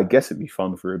 yeah, I guess it'd be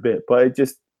fun for a bit, but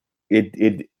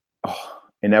it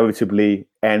inevitably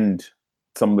end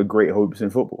some of the great hopes in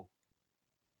football.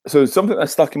 So something that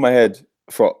stuck in my head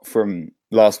from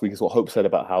last week is what Hope said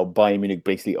about how Bayern Munich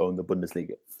basically owned the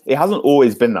Bundesliga. It hasn't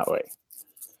always been that way.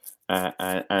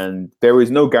 And there is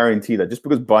no guarantee that just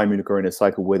because Bayern Munich are in a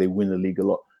cycle where they win the league a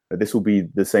lot, that this will be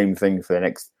the same thing for the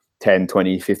next 10,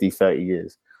 20, 50, 30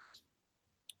 years.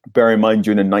 Bear in mind,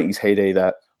 during the 90s heyday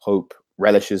that Hope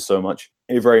relishes so much,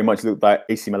 it very much looked like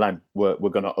AC Milan were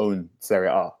going to own Serie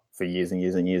A for years and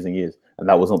years and years and years. And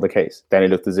that was not the case. Then it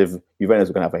looked as if Juventus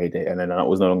were going to have a heyday, and then that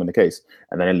was no longer the case.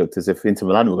 And then it looked as if Inter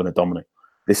Milan were going to dominate.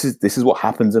 This is what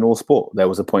happens in all sport. There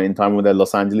was a point in time where the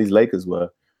Los Angeles Lakers were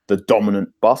the dominant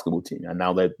basketball team, and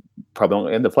now they're probably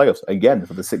not in the playoffs again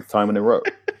for the 6th time in a row.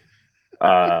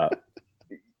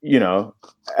 You know,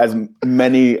 as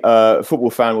many football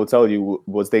fan will tell you,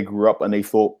 was they grew up and they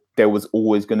thought there was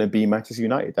always going to be Manchester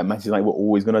United, that Manchester United were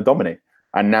always going to dominate,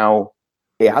 and now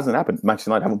it hasn't happened. Manchester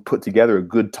United haven't put together a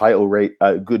good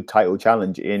title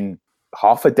challenge in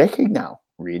half a decade now,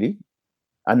 really,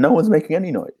 and no one's making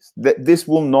any noise. This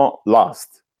will not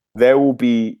last. There will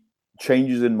be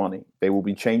changes in money. There will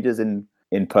be changes in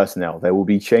personnel. There will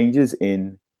be changes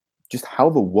in just how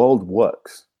the world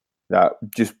works. That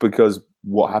just because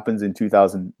what happens in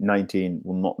 2019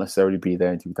 will not necessarily be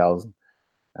there in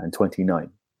 2029.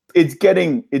 It's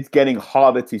getting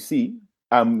harder to see.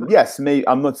 Yes,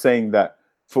 I'm not saying that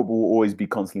football will always be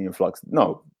constantly in flux.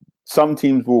 No, some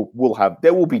teams will have.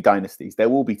 There will be dynasties. There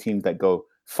will be teams that go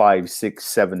 5, 6,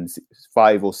 7,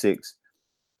 5 or 6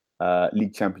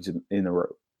 league championships in a row.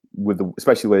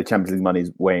 Especially where the Champions League money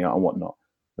is weighing out and whatnot.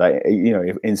 Like, you know,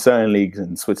 in certain leagues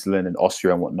in Switzerland and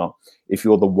Austria and whatnot, if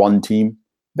you're the one team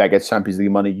that gets Champions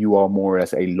League money, you are more or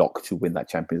less a lock to win that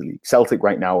Champions League. Celtic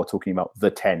right now are talking about the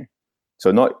 10.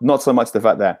 So not so much the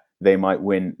fact that they might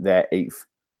win their 8th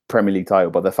Premier League title,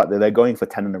 but the fact that they're going for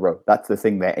 10 in a row, that's the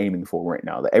thing they're aiming for right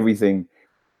now. That everything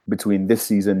between this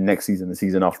season, next season, the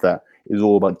season after that is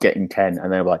all about getting 10.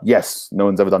 And they're like, yes, no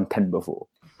one's ever done 10 before.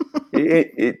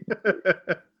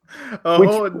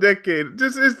 Whole decade.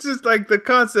 It's just like the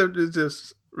concept is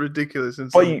just ridiculous.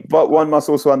 But one must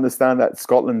also understand that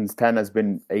Scotland's 10 has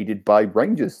been aided by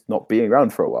Rangers not being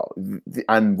around for a while.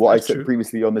 And what I said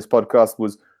previously on this podcast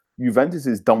was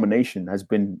Juventus's domination has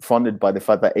been funded by the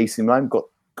fact that AC Milan got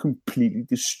completely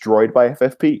destroyed by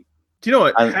FFP. Do you know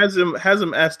what?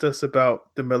 Hasm asked us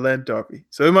about the Milan derby.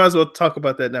 So we might as well talk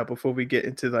about that now before we get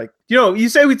into you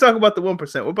say we talk about the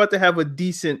 1%. We're about to have a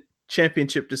decent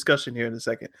championship discussion here in a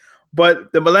second.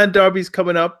 But the Milan derby is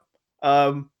coming up.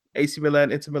 AC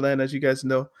Milan, Inter Milan, as you guys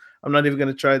know. I'm not even going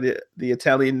to try the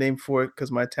Italian name for it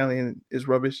because my Italian is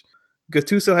rubbish.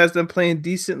 Gattuso has them playing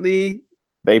decently.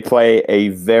 They play a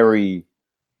very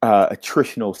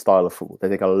attritional style of football. They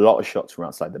take a lot of shots from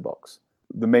outside the box.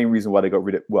 The main reason why they got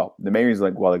rid of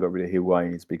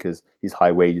Higuain is because he's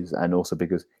high wages, and also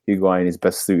because Higuain is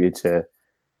best suited to.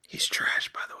 He's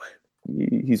trash, by the way.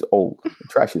 He's old.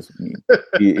 Trash is mean.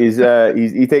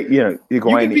 Higuain. You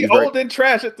can be old and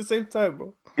trash at the same time,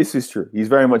 bro. This is true. He's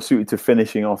very much suited to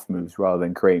finishing off moves rather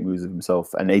than creating moves of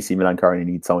himself. And AC Milan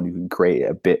currently needs someone who can create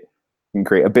a bit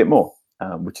more,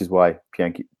 which is why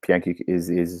Pjanic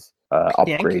is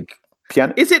upgrade.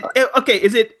 Is it okay?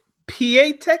 Is it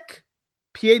Piatek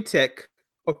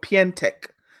or Piantek?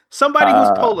 Somebody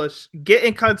who's Polish, get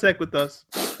in contact with us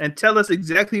and tell us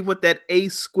exactly what that A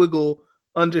squiggle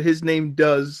under his name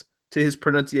does to his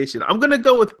pronunciation. I'm gonna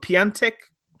go with Piantek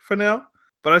for now,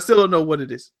 but I still don't know what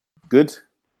it is. Good.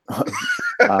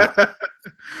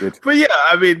 Good. But yeah,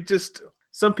 I mean, just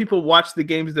some people watch the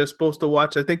games they're supposed to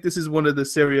watch. I think this is one of the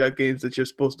Serie A games that you're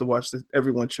supposed to watch that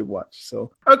everyone should watch.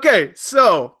 So okay,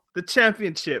 so the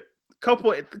championship. A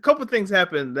couple things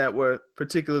happened that were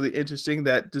particularly interesting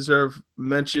that deserve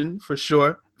mention for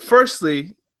sure.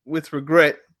 Firstly, with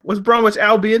regret, West Bromwich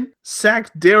Albion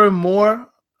sacked Darren Moore,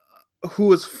 who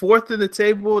was fourth in the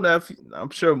table. Now, I'm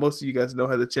sure most of you guys know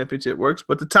how the championship works,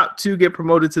 but the top two get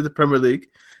promoted to the Premier League,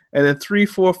 and then 3,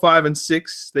 4, 5, and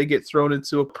 6 they get thrown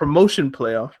into a promotion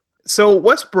playoff. So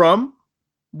West Brom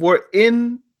were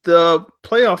in the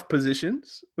playoff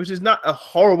positions, which is not a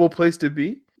horrible place to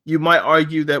be. You might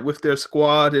argue that with their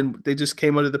squad and they just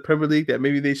came out of the Premier League that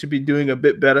maybe they should be doing a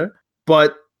bit better.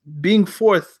 But being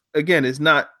fourth, again, is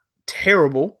not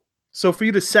terrible. So for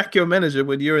you to sack your manager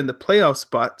when you're in the playoff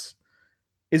spots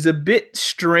is a bit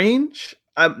strange.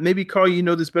 Maybe, Carl, you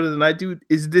know this better than I do.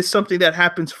 Is this something that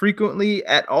happens frequently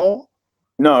at all?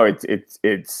 No,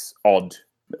 it's odd.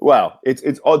 Well,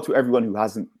 it's odd to everyone who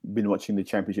hasn't been watching the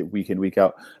championship week in, week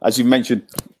out. As you mentioned,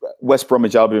 West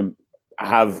Bromwich Albion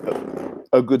have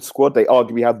a good squad. They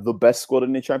arguably have the best squad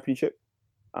in the championship.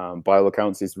 By all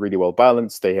accounts, it's really well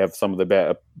balanced. They have some of the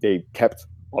better. They kept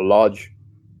a large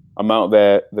amount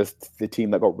of the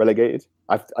team that got relegated.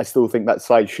 I still think that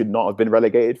side should not have been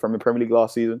relegated from the Premier League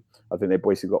last season. I think they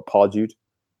basically got Pardewed.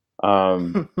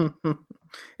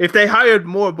 If they hired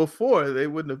more before, they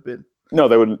wouldn't have been. No,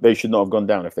 they wouldn't. They should not have gone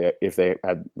down if they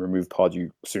had removed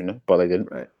Pardew sooner, but they didn't.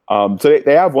 Right. So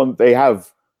they have one. They have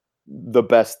the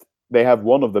best. They have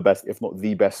one of the best, if not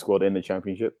the best, squad in the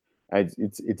championship. And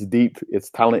it's deep, it's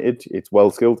talented, it's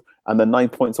well skilled, and they're 9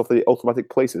 points off the automatic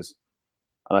places.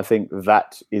 And I think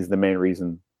that is the main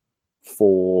reason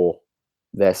for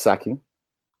their sacking.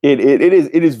 It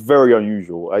is very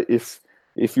unusual. If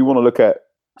you want to look at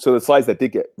the sides that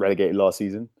did get relegated last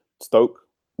season, Stoke,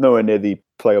 nowhere near the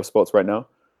playoff spots right now.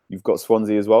 You've got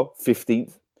Swansea as well,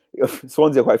 15th.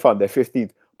 Swansea are quite fun. They're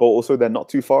 15th, but also they're not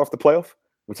too far off the playoff,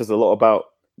 which says a lot about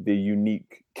the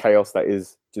unique chaos that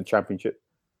is the championship.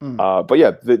 But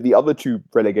yeah, the other two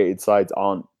relegated sides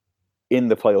aren't in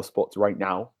the playoff spots right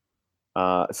now.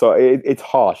 So it's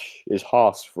harsh. It's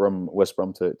harsh from West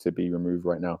Brom to be removed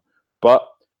right now. But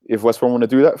if West Brom want to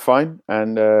do that, fine.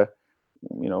 And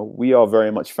we are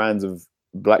very much fans of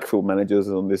Blackfield managers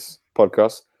on this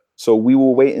podcast. So we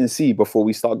will wait and see before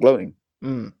we start glowing.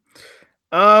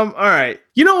 All right.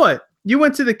 You know what? You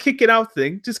went to the kick it out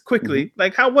thing just quickly. Mm-hmm.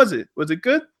 Like, how was it? Was it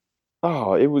good?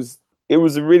 Oh, it was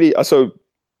a really so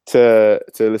to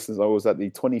listeners, I was at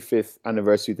the 25th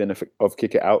anniversary dinner of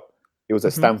Kick It Out. It was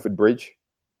at Stamford Bridge.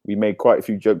 We made quite a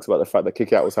few jokes about the fact that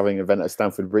Kick It Out was having an event at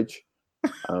Stamford Bridge.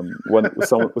 When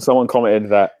someone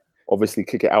commented that obviously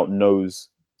Kick It Out knows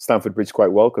Stamford Bridge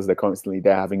quite well because they're constantly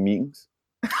there having meetings.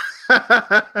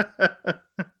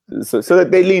 So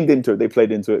they leaned into it. They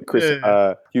played into it. Chris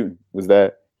Hughton was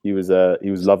there. He was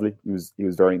lovely. He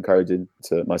was very encouraging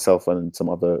to myself and some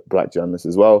other black journalists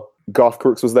as well. Garth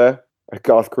Crooks was there.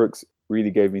 Garth Crooks really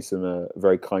gave me some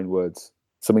very kind words,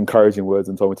 some encouraging words,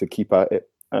 and told me to keep at it.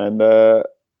 And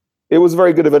it was a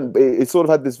very good event. It sort of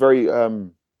had this very.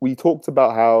 We talked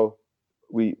about how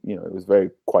it was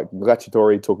quite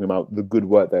congratulatory, talking about the good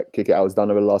work that Kick It Out has done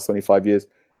over the last 25 years.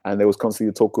 And there was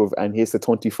constantly the talk of, and here's the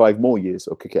 25 more years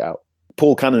of Kick It Out.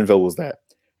 Paul Cannonville was there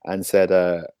and said,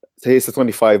 so here's the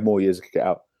 25 more years of Kick It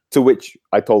Out. To which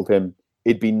I told him,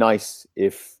 it'd be nice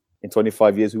if in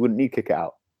 25 years we wouldn't need Kick It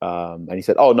Out. And he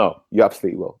said, "Oh no, you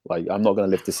absolutely will. Like, I'm not going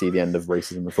to live to see the end of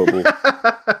racism in football."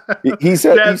 he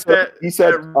said,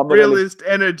 that realist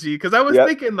energy. Because I was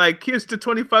thinking, like, here's to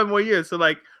 25 more years. So,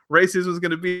 like, racism was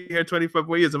going to be here 25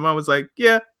 more years. And mom was like,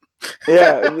 yeah.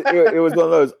 It was one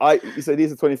of those. He said,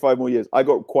 these are 25 more years. I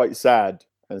got quite sad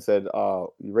and said,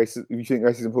 you think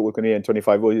racism in football can be in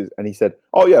 25 more years? And he said,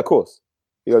 oh yeah, of course.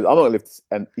 He goes, I'm not going to live.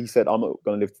 And he said, I'm not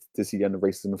going to live to see the end of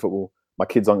racism in football. My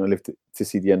kids aren't going to live to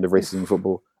see the end of racism in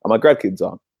football. And my grandkids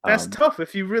aren't. That's tough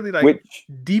if you really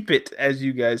deep it, as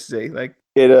you guys say. Like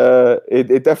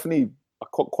it definitely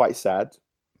got quite sad,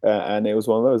 and it was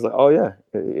one of those like, oh yeah,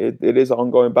 it is an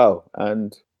ongoing battle.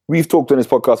 And we've talked on this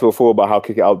podcast before about how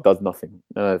Kick It Out does nothing.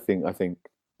 And I think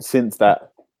since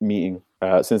that meeting,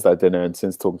 since that dinner, and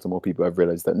since talking to more people, I've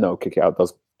realized that no, Kick It Out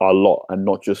does a lot, and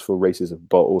not just for racism,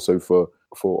 but also for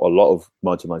a lot of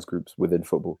marginalized groups within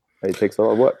football. It takes a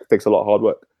lot of work. It takes a lot of hard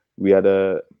work. We had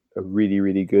a really,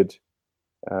 really good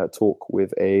talk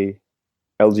with a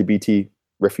LGBT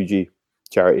refugee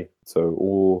charity.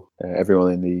 So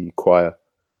everyone in the choir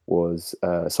was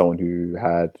someone who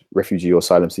had refugee or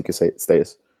asylum seeker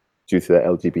status due to their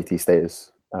LGBT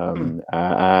status.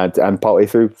 And partway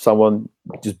through, someone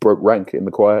just broke rank in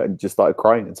the choir and just started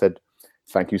crying and said,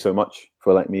 "Thank you so much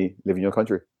for letting me live in your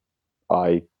country.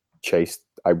 I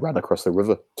ran across the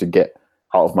river to get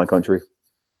out of my country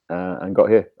and got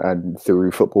here. And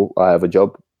through football, I have a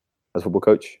job as a football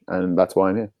coach, and that's why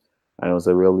I'm here." And it was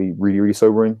a really, really, really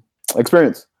sobering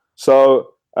experience.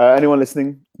 So anyone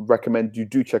listening, recommend you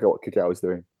do check out what Kick It Out is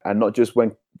doing. And not just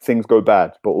when things go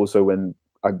bad, but also when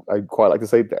I quite like to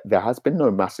say that there has been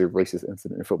no massive racist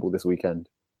incident in football this weekend.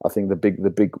 I think the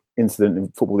big incident in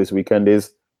football this weekend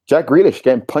is Jack Grealish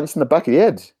getting punched in the back of the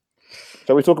head.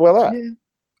 Shall we talk about that? Yeah.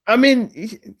 I mean,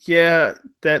 yeah,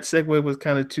 that segue was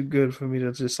kind of too good for me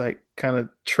to just like kind of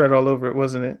tread all over it,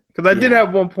 wasn't it? Because I did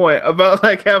have one point about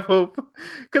like have hope.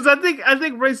 Because I think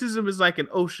racism is like an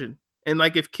ocean, and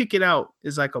like if Kick It Out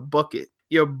is like a bucket,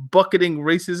 you're bucketing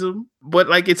racism, but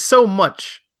like it's so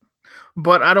much.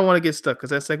 But I don't want to get stuck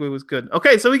because that segue was good.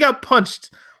 Okay, so we got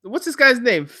punched. What's this guy's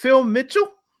name? Phil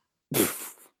Mitchell.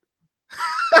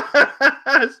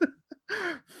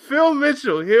 Phil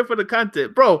Mitchell here for the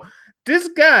content, bro. This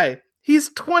guy, he's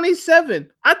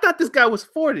 27. I thought this guy was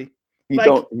 40. He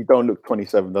don't look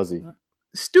 27, does he?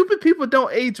 Stupid people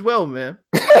don't age well, man.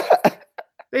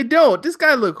 They don't. This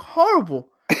guy look horrible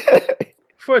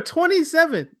for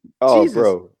 27. Oh, Jesus.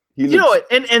 bro.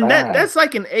 And that's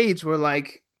like an age where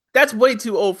like that's way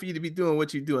too old for you to be doing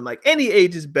what you're doing. Like any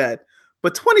age is bad,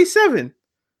 but 27.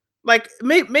 Like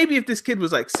maybe if this kid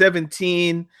was like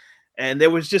 17. And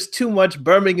there was just too much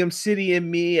Birmingham City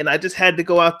in me, and I just had to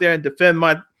go out there and defend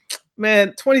my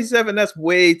man. 27, that's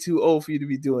way too old for you to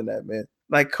be doing that, man.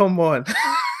 Like, come on.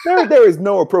 there is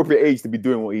no appropriate age to be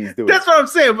doing what he's doing. That's what I'm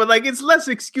saying, but like, it's less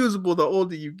excusable the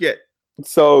older you get.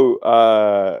 So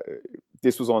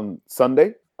this was on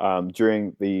Sunday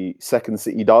during the second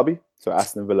City derby. So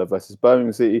Aston Villa versus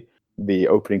Birmingham City, the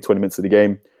opening 20 minutes of the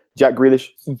game. Jack Grealish,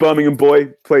 Birmingham boy,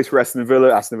 plays for Aston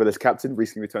Villa. Aston Villa's captain,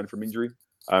 recently returned from injury.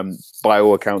 By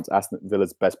all accounts, Aston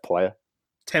Villa's best player.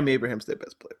 Tammy Abraham's their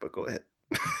best player, but go ahead.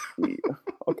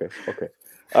 Okay.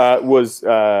 Was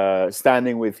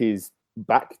standing with his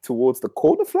back towards the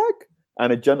corner flag,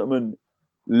 and a gentleman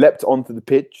leapt onto the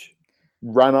pitch,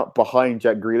 ran up behind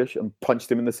Jack Grealish, and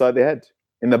punched him in the side of the head,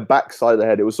 in the back side of the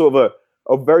head. It was sort of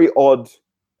a very odd,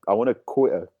 I want to call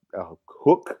it a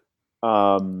hook.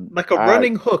 Like a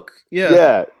running hook. Yeah.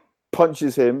 Yeah.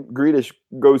 Punches him. Grealish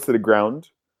goes to the ground.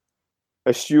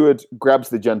 A steward grabs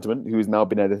the gentleman, who has now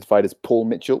been identified as Paul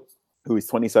Mitchell, who is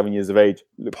 27 years of age.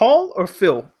 Paul or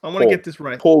Phil? I want to get this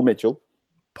right. Paul Mitchell.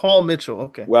 Paul Mitchell,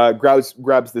 okay. Grabs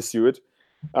the steward.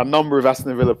 A number of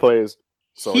Aston Villa players.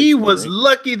 He was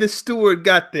lucky the steward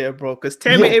got there, bro, because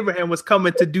Tammy Abraham was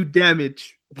coming to do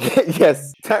damage.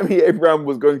 Yes, Tammy Abraham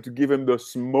was going to give him the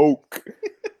smoke.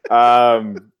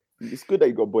 It's good that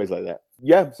you got boys like that.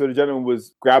 Yeah, so the gentleman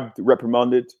was grabbed,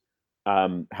 reprimanded,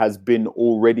 has been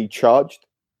already charged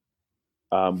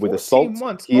with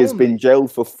assault. He has been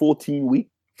jailed for 14 weeks.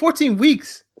 14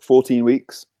 weeks? 14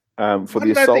 weeks for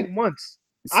the assault. I think months.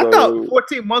 I thought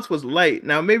 14 months was light.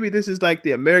 Now, maybe this is like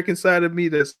the American side of me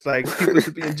that's like people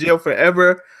should be in jail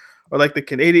forever, or like the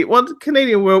Canadian. Well, the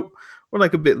Canadian we're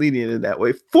like a bit lenient in that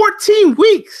way. 14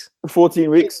 weeks. 14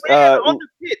 weeks. He ran on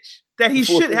the pitch that he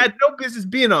had no business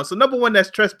being on. So, number one,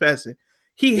 that's trespassing.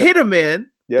 He hit a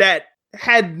man that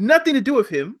had nothing to do with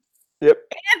him. Yep.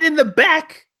 And in the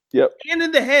back. Yep. And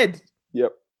in the head.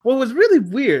 Yep. What was really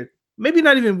weird, maybe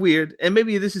not even weird, and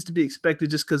maybe this is to be expected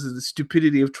just because of the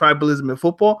stupidity of tribalism in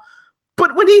football,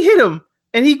 but when he hit him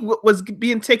and he was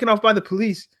being taken off by the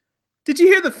police, did you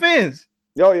hear the fans?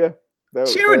 Oh, yeah.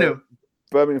 Cheering him.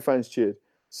 Birmingham fans cheered.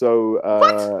 So,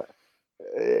 what?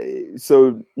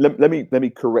 So let me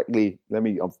correctly.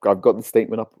 I've got the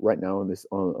statement up right now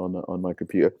on my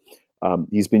computer.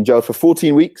 He's been jailed for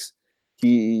 14 weeks.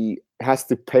 He has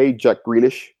to pay Jack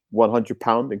Grealish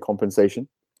 £100 in compensation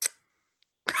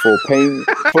for pain,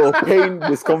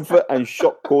 discomfort, and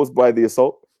shock caused by the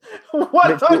assault.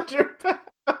 £100.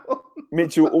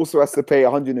 Mitchell also has to pay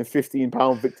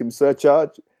 £115 victim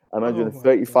surcharge and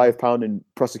 £135 in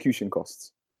prosecution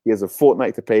costs. He has a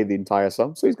fortnight to pay the entire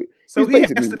sum. So he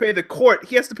has to pay the court.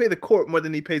 He has to pay the court more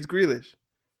than he pays Grealish.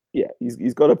 Yeah,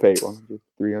 he's got to pay 100,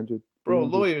 300. Bro,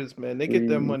 lawyers, man, they get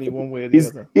their money one way or the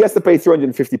other. He has to pay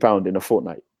 £350 in a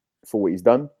fortnight for what he's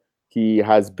done. He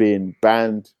has been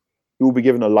banned. He will be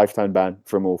given a lifetime ban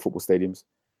from all football stadiums.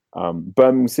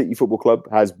 Birmingham City Football Club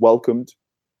has welcomed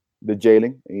the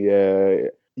jailing.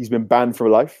 He's been banned for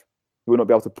life. He will not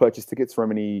be able to purchase tickets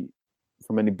from any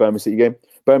Birmingham City game.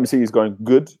 Birmingham City is going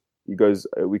good. He goes,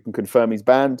 we can confirm he's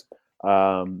banned.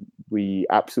 Birmingham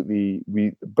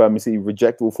City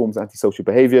reject all forms of antisocial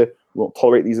behaviour. We won't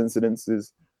tolerate these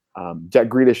incidences. Jack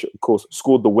Grealish, of course,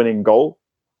 scored the winning goal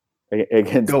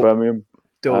against Birmingham,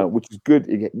 which is good.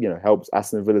 It helps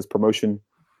Aston Villa's promotion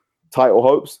title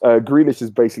hopes. Grealish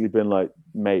has basically been like,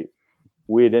 mate,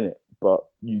 weird innit, but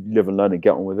you live and learn and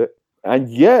get on with it. And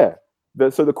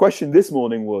so the question this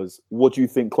morning was, what do you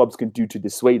think clubs can do to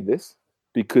dissuade this?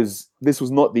 Because this was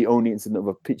not the only incident of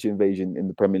a pitch invasion in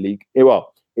the Premier League.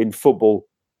 Well, in football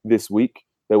this week,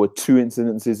 there were two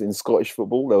incidences in Scottish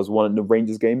football. There was one in the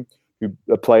Rangers game.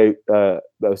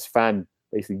 Fan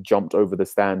basically jumped over the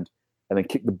stand and then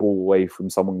kicked the ball away from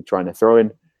someone trying to throw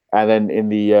in. And then in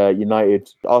the United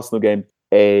Arsenal game,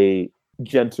 a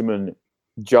gentleman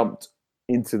jumped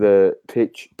into the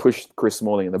pitch, pushed Chris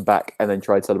Smalling in the back, and then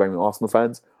tried celebrating with Arsenal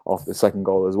fans after the second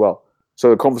goal as well. So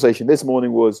the conversation this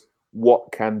morning was,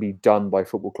 what can be done by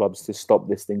football clubs to stop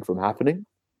this thing from happening?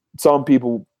 Some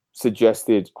people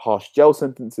suggested harsh jail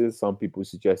sentences. Some people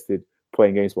suggested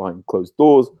playing games behind closed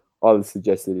doors. Others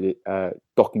suggested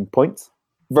docking points.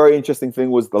 Very interesting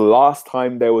thing was the last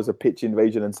time there was a pitch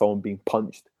invasion and someone being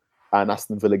punched at an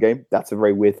Aston Villa game. That's a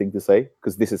very weird thing to say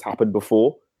because this has happened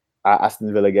before at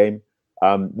Aston Villa game.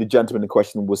 The gentleman in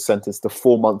question was sentenced to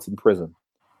 4 months in prison.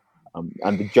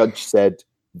 And the judge said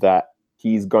that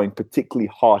he's going particularly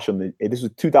harsh on this was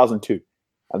 2002.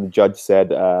 And the judge said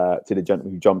to the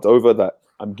gentleman who jumped over that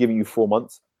I'm giving you 4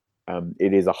 months.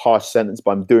 It is a harsh sentence,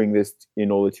 but I'm doing this in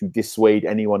order to dissuade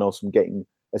anyone else from getting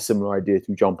a similar idea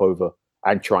to jump over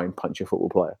and try and punch a football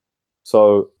player.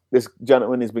 So this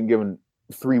gentleman has been given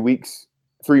 3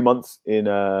 months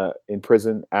in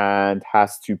prison and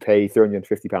has to pay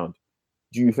 £350.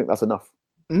 Do you think that's enough?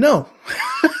 No.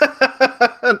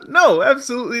 No,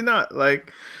 absolutely not.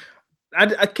 Like,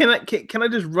 can I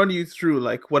just run you through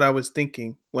like what I was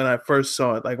thinking when I first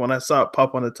saw it, like when I saw it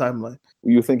pop on the timeline?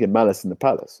 Were you thinking Malice in the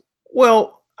Palace?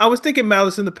 Well, I was thinking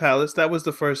Malice in the Palace. That was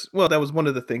that was one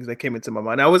of the things that came into my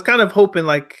mind. I was kind of hoping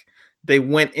like they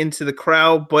went into the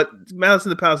crowd, but Malice in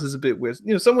the Palace is a bit weird.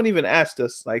 Someone even asked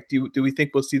us, like, do we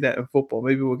think we'll see that in football?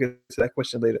 Maybe we'll get to that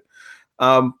question later.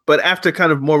 But after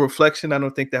kind of more reflection, I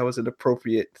don't think that was an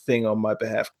appropriate thing on my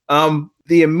behalf.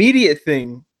 The immediate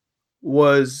thing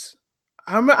was,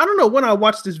 I don't know when I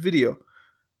watched this video,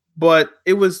 but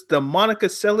it was the Monica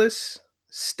Seles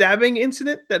stabbing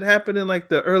incident that happened in like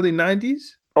the early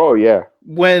 90s. Oh, yeah.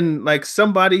 When like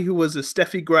somebody who was a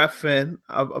Steffi Graf fan,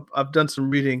 I've done some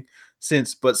reading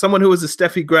since, but someone who was a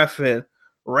Steffi Graf fan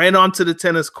ran onto the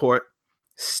tennis court,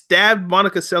 stabbed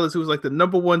Monica Seles, who was like the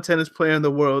number one tennis player in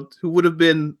the world, who would have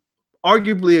been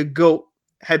arguably a GOAT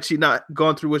had she not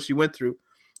gone through what she went through,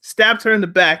 stabbed her in the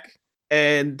back,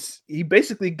 and he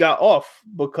basically got off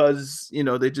because,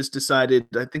 they just decided,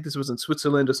 I think this was in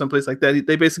Switzerland or someplace like that,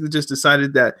 they basically just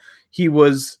decided that he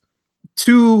was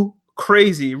too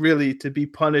crazy, really, to be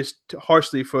punished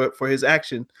harshly for his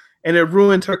action. And it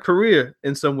ruined her career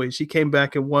in some way. She came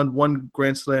back and won one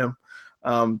Grand Slam,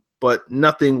 but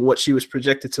nothing what she was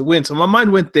projected to win. So my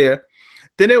mind went there.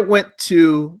 Then it went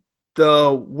to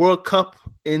the World Cup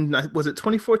in, was it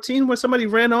 2014 where somebody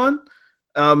ran on?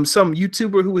 Some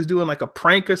YouTuber who was doing like a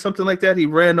prank or something like that. He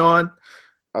ran on.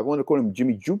 I want to call him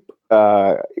Jimmy Jump.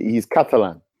 He's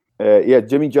Catalan.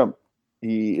 Jimmy Jump.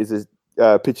 He is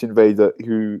a pitch invader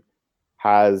who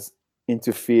has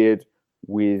interfered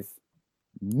with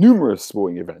numerous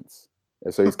sporting events.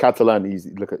 So he's Catalan. He's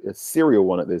like a serial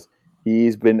one at this.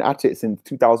 He's been at it since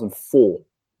 2004.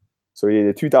 So he did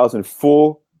the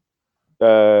 2004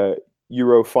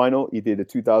 Euro final. He did the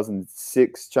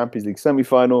 2006 Champions League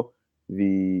semi-final,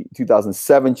 the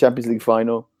 2007 Champions League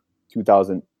final,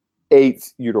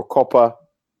 2008 Eurocopa.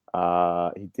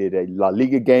 He did a La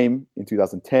Liga game in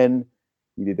 2010.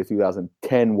 He did the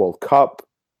 2010 World Cup.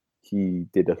 He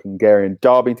did a Hungarian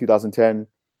derby in 2010.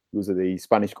 He was at the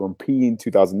Spanish Grand Prix in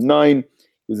 2009.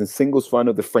 He was in singles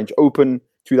final of the French Open,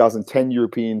 2010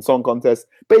 European Song Contest.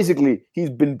 Basically, he's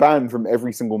been banned from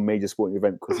every single major sporting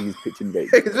event because he's pitch invading.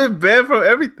 He's been banned from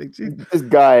everything. Jeez. This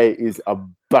guy is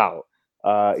about.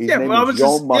 His name is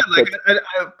Jean-Marc.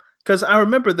 Because I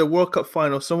remember the World Cup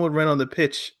final, someone ran on the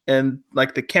pitch and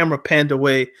like the camera panned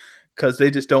away because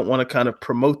they just don't want to kind of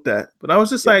promote that. But I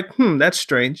was just like, that's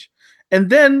strange. And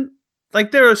then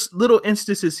like there are little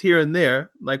instances here and there,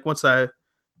 like once I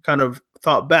kind of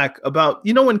thought back about,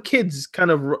 when kids kind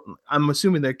of, I'm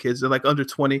assuming they're kids, they're like under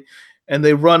 20, and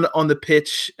they run on the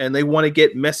pitch and they want to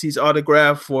get Messi's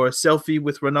autograph or a selfie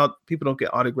with Ronaldo. People don't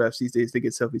get autographs these days, they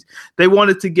get selfies. They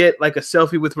wanted to get like a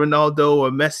selfie with Ronaldo or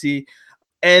Messi.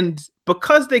 And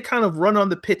because they kind of run on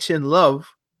the pitch in love,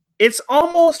 it's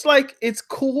almost like it's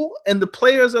cool. And the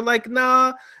players are like,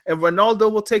 nah. And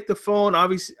Ronaldo will take the phone.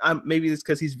 Obviously, maybe it's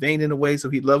because he's vain in a way. So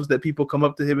he loves that people come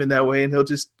up to him in that way. And he'll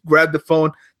just grab the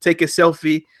phone, take a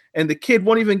selfie. And the kid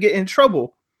won't even get in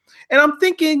trouble. And I'm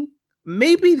thinking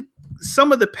maybe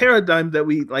some of the paradigm that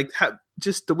we like have,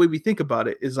 just the way we think about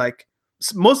it is like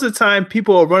most of the time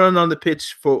people are running on the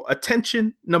pitch for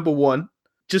attention, number one.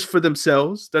 Just for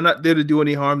themselves. They're not there to do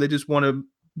any harm. They just want to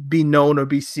be known or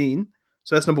be seen.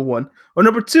 So that's number one. Or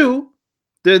number two,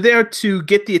 they're there to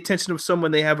get the attention of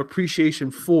someone they have appreciation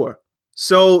for.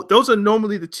 So those are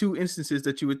normally the two instances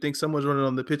that you would think someone's running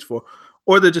on the pitch for.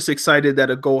 Or they're just excited that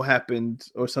a goal happened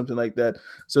or something like that.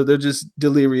 So they're just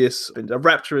delirious, a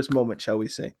rapturous moment, shall we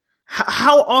say.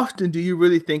 How often do you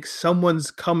really think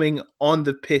someone's coming on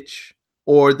the pitch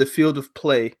or the field of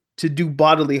play to do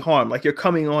bodily harm? Like you're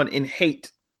coming on in hate.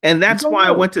 And that's why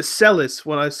I went to Celis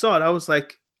when I saw it. I was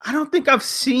like, I don't think I've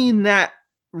seen that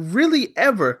really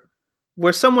ever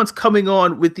where someone's coming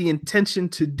on with the intention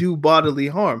to do bodily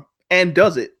harm and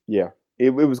does it. Yeah, it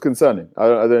was concerning.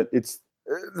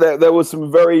 There was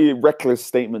some very reckless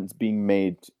statements being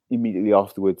made immediately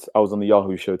afterwards. I was on the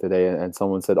Yahoo show today and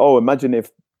someone said, oh, imagine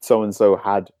if so-and-so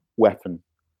had weapon,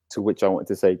 to which I wanted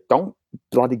to say, don't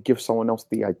bloody give someone else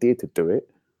the idea to do it.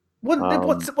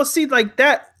 Well, see, like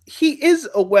that, he is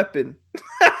a weapon.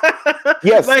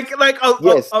 Yes.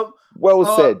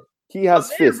 Well said. He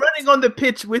has fists. Running on the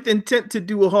pitch with intent to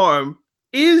do harm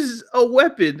is a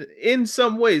weapon in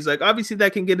some ways. Like obviously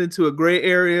that can get into a gray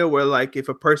area where like if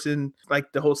a person,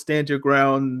 like the whole stand your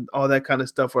ground, all that kind of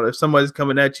stuff, or if somebody's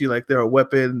coming at you like they're a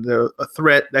weapon, they're a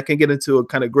threat, that can get into a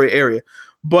kind of gray area.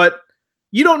 But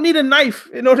you don't need a knife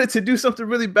in order to do something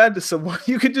really bad to someone.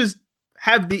 You could just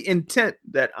have the intent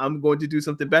that I'm going to do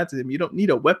something bad to them. You don't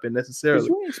need a weapon necessarily.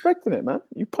 You weren't expecting it, man.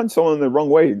 You punch someone the wrong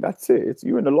way, that's it.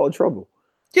 You're in a lot of trouble.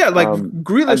 Yeah, like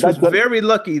Grealish was very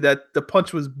lucky that the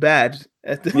punch was bad.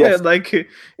 Yes. Like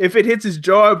if it hits his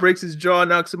jaw, breaks his jaw,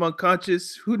 knocks him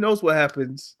unconscious, who knows what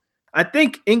happens? I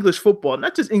think English football,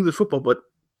 not just English football, but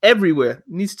everywhere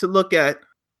needs to look at,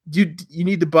 you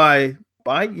need to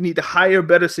you need to hire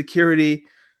better security.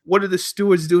 What are the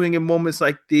stewards doing in moments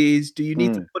like these? Do you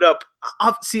need to put up?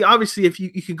 See, obviously, if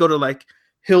you can go to like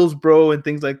Hillsborough and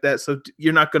things like that, so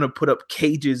you're not going to put up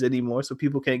cages anymore, so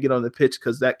people can't get on the pitch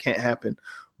because that can't happen.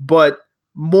 But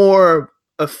more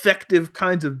effective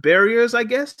kinds of barriers, I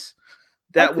guess,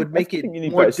 that would make it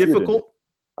more difficult.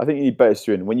 I think you need better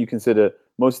stewarding when you consider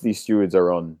most of these stewards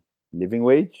are on living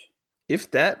wage. If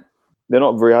that. They're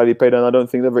not very highly paid, and I don't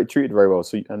think they're treated very well.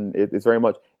 So, and it's very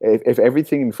much if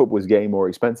everything in football is getting more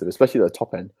expensive, especially at the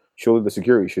top end, surely the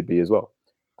security should be as well.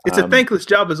 It's a thankless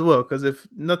job as well, because if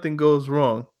nothing goes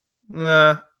wrong,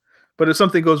 but if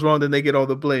something goes wrong, then they get all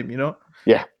the blame.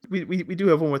 Yeah. We do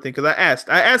have one more thing, because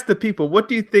I asked the people, what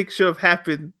do you think should have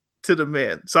happened to the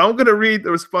man? So I'm gonna read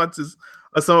the responses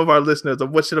of some of our listeners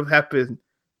of what should have happened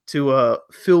to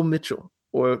Phil Mitchell.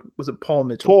 Or was it Paul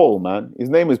Mitchell? Paul, man. His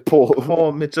name is Paul.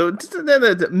 Paul Mitchell.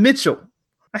 Mitchell.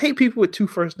 I hate people with two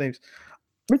first names.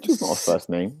 Mitchell's not a first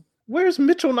name. Where's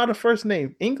Mitchell not a first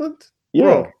name? England? Yeah.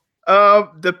 Bro,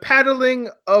 The paddling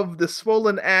of the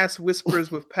swollen ass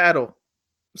whispers with paddle.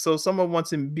 So someone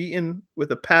wants him beaten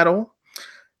with a paddle.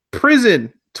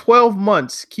 Prison, 12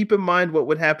 months. Keep in mind what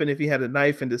would happen if he had a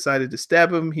knife and decided to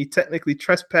stab him. He technically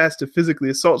trespassed to physically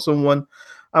assault someone.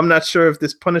 I'm not sure if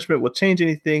this punishment will change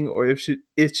anything or if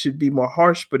it should be more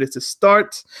harsh, but it's a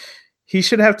start. He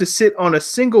should have to sit on a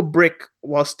single brick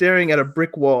while staring at a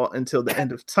brick wall until the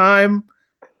end of time.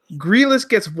 Grealish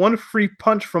gets one free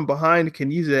punch from behind, can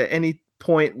use it at any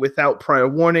point without prior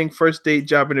warning. First date,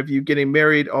 job interview, getting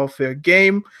married, all fair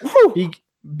game.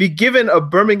 Be given a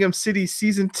Birmingham City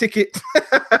season ticket.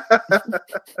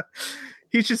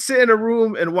 He should sit in a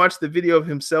room and watch the video of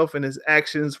himself and his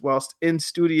actions whilst in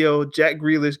studio. Jack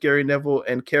Grealish, Gary Neville,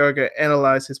 and Carragher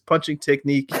analyze his punching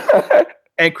technique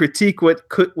and critique what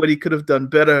he could have done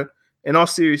better. In all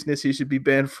seriousness, he should be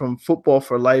banned from football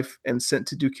for life and sent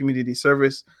to do community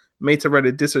service. Made to write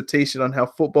a dissertation on how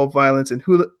football violence and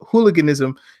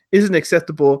hooliganism isn't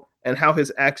acceptable and how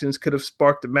his actions could have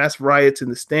sparked mass riots in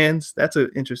the stands. That's an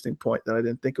interesting point that I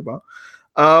didn't think about.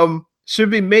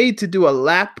 Should be made to do a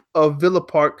lap of Villa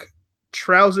Park,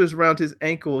 trousers around his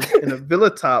ankles in a Villa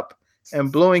top,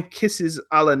 and blowing kisses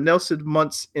a la Nelson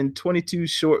Muntz in 22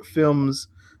 short films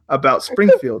about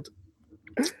Springfield.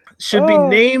 Should be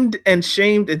named and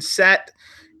shamed and sat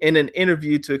in an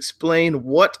interview to explain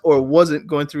what or wasn't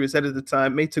going through his head at the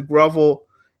time, made to grovel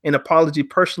an apology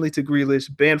personally to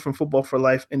Grealish, banned from football for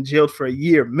life, and jailed for a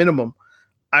year minimum.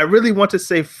 I really want to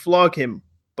say flog him,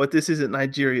 but this isn't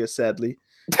Nigeria, sadly.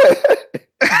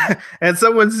 And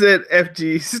someone said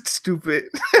FG stupid.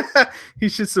 He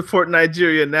should support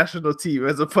Nigeria national team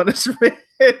as a punishment.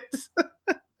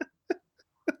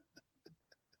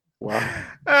 Wow.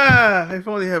 If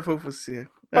only Hope was here.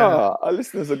 Our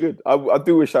listeners are good. I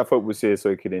do wish Hope was here so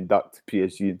he could induct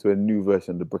PSG into a new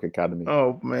version of the Brick Academy.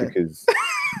 Oh man, because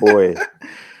boy,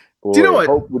 do you know what?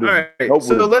 All right,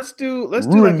 so let's do like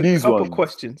a couple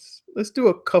questions. Let's do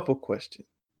a couple questions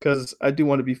because I do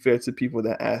want to be fair to people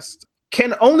that asked.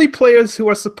 Can only players who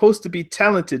are supposed to be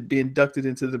talented be inducted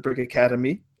into the Brick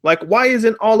Academy? Like, why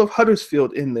isn't all of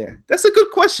Huddersfield in there? That's a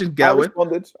good question, Gowan.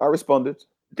 I responded.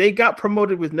 They got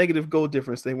promoted with negative goal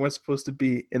difference. They weren't supposed to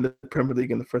be in the Premier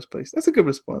League in the first place. That's a good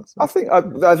response. I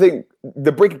think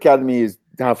the Brick Academy is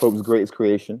Hope's greatest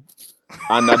creation,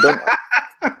 and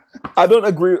I don't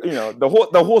agree. You know, the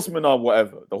horsemen are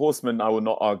whatever. The horsemen, I will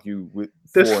not argue with.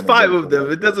 There's 5 of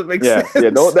them. It doesn't make sense. Yeah,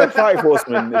 there are 5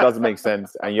 horsemen. It doesn't make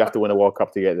sense, and you have to win a World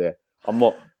Cup to get there. I'm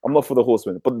not for the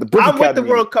horsemen, but the Brick Academy, with the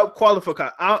World Cup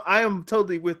qualifier. I am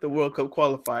totally with the World Cup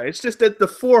qualifier. It's just that the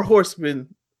 4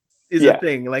 horsemen is a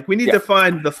thing. Like, we need to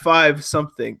find the 5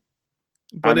 something.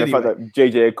 But and anyway. the fact that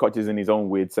JJ Koch is in his own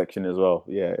weird section as well.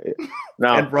 Yeah.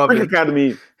 Now, Brick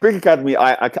Academy,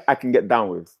 I can get down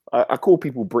with. I call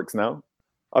people bricks now.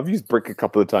 I've used brick a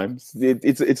couple of times.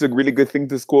 It's a really good thing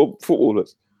to score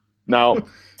footballers. Now,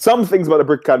 some things about the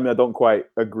Brick Academy I don't quite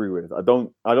agree with. I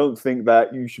don't think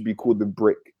that you should be called the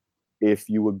brick if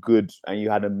you were good and you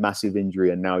had a massive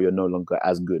injury and now you're no longer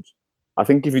as good. I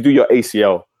think if you do your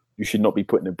ACL, you should not be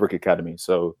put in the Brick Academy.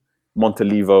 So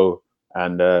Montalivo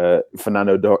and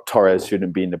Fernando Torres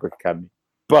shouldn't be in the Brick Academy.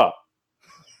 But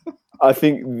I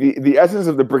think the essence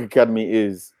of the Brick Academy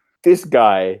is this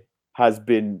guy has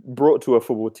been brought to a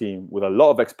football team with a lot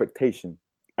of expectation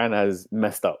and has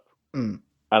messed up. And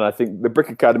I think the Brick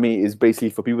Academy is basically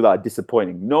for people that are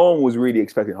disappointing. No one was really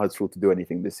expecting Huddersfield to do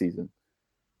anything this season.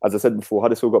 As I said before,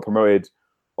 Huddersfield got promoted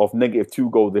off -2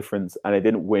 goal difference and they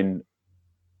didn't win.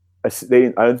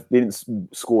 They didn't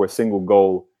score a single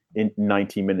goal in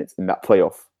 90 minutes in that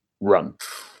playoff run.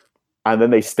 And then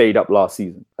they stayed up last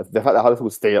season. The fact that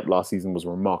Huddersfield stayed up last season was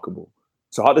remarkable.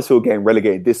 So Huddersfield getting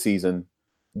relegated this season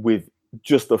with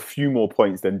just a few more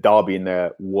points than Derby in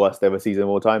their worst ever season of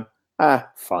all time.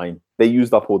 Fine. They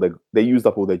used up all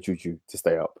their juju to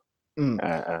stay up.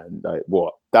 And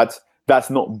what? That's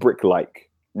not brick-like.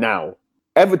 Now,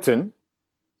 Everton,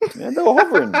 they were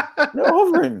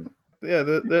hovering. Yeah,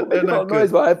 they're not good.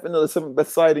 About Everton are the 7th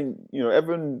best side in,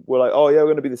 everyone were like, oh yeah, we're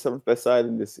going to be the 7th best side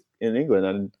in England,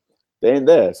 and they ain't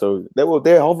there. So they're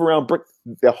hovering around brick.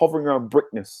 They're hovering around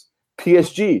brickness.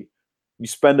 PSG, you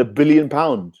spend £1 billion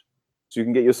so you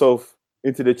can get yourself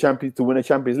into the to win a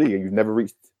Champions League, and you've never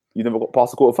got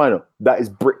past the quarterfinal. That is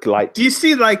brick-like. Do you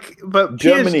see but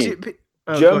Germany,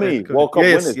 World Cup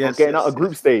winners, getting out of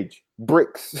group stage,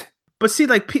 bricks. But see,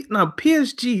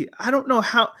 PSG, I don't know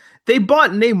how they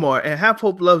bought Neymar, and Half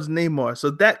Hope loves Neymar, so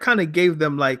that kind of gave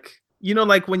them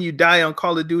when you die on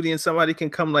Call of Duty and somebody can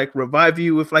come revive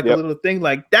you with a little thing,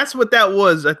 that's what that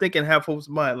was. I think in Half Hope's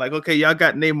mind, okay, y'all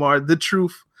got Neymar, the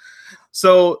truth.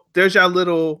 So there's your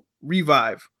little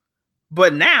revive.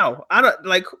 But now I don't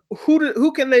like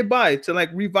who can they buy to like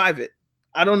revive it?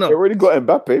 I don't They know. already got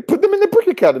Mbappe. Put them in the Brick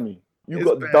Academy. You It's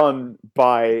got bad. done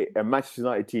by a Manchester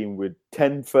United team with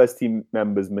 10 first team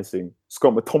members missing.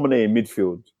 Scott McTominay in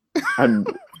midfield, and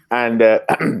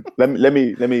let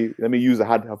me use a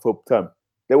Hadfield term.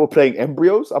 They were playing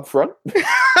embryos up front.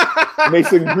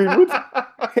 Mason Greenwood,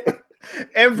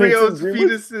 Embryos, Mason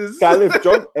Greenwood, fetuses. Caleb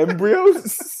John,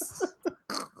 embryos.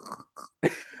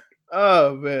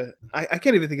 Oh man, I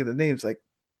can't even think of the names. Like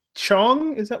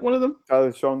Chong, is that one of them?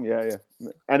 Caleb Chong, yeah.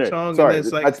 Anyway, Chong, sorry, and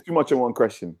it's like- that's too much in one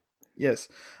question. Yes.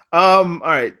 All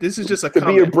right. This is just a To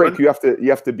comment. be a brick, you have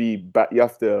to be there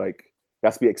has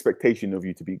to be expectation of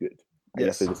you to be good. And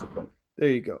Yes. you have to discipline. There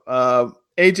you go.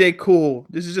 AJ Cool.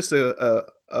 This is just a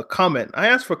comment. I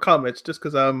asked for comments just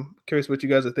because I'm curious what you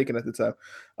guys are thinking at the time.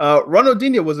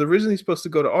 Ronaldinho was originally supposed to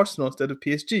go to Arsenal instead of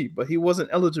PSG, but he wasn't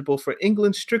eligible for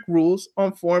England's strict rules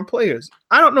on foreign players.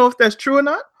 I don't know if that's true or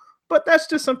not, but that's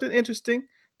just something interesting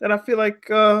that I feel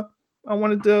like I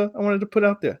wanted to put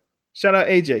out there. Shout out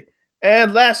AJ.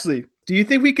 And lastly, do you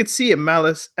think we could see a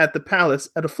Malice at the Palace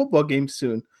at a football game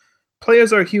soon?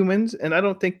 Players are humans, and I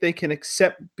don't think they can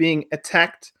accept being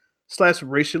attacked /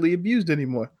 racially abused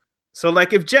anymore. So,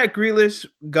 like, if Jack Grealish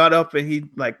got up and he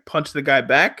like punched the guy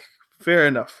back, fair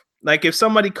enough. Like, if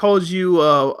somebody calls you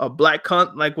a black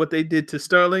cunt, like what they did to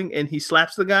Sterling, and he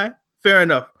slaps the guy, fair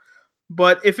enough.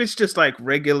 But if it's just like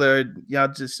regular, y'all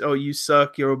just, oh, you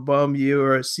suck, you're a bum,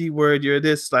 you're a C word, you're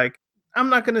this, like, I'm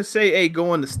not gonna say, hey,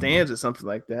 go on the stands or something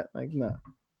like that. Like, no.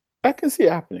 I can see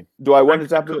it happening. Do I want it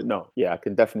to I happen? could. No. Yeah, I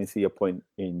can definitely see a point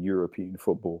in European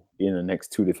football in the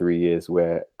next 2 to 3 years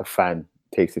where a fan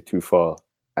takes it too far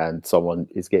and someone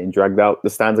is getting dragged out. The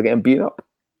stands are getting beat up.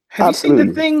 Have you seen the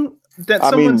Absolutely. thing that I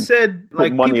someone mean, said,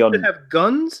 like, money people on- should have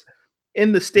guns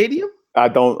in the stadium? I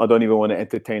don't even want to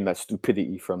entertain that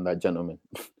stupidity from that gentleman.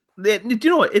 Do you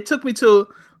know what? It took me to,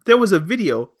 there was a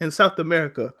video in South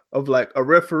America of like a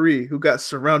referee who got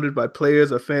surrounded by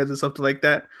players or fans or something like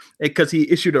that because he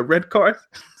issued a red card.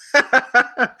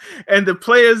 And the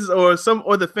players or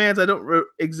the fans, I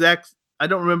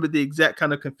don't remember the exact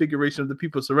kind of configuration of the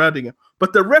people surrounding him,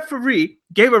 but the referee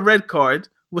gave a red card,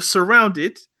 was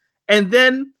surrounded, and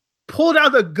then pulled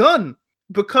out a gun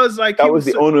because like That he was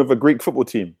the owner of a Greek football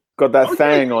team. Got that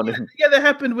thing on him. Yeah, that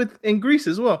happened in Greece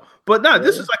as well. But no,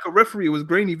 this is like a referee. It was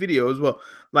grainy video as well.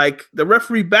 Like the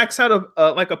referee backs out of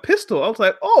like a pistol. I was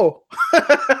like, oh,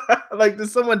 like did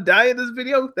someone die in this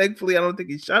video? Thankfully, I don't think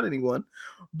he shot anyone.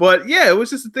 But yeah, it was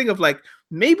just a thing of like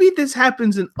maybe this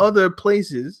happens in other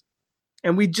places,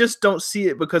 and we just don't see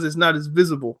it because it's not as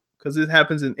visible because it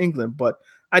happens in England. But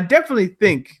I definitely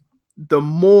think the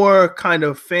more kind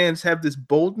of fans have this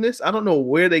boldness, I don't know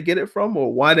where they get it from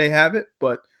or why they have it,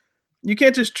 but you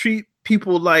can't just treat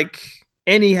people like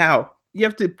anyhow. You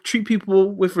have to treat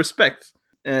people with respect.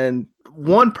 And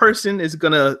one person is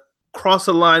going to cross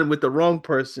a line with the wrong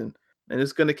person, and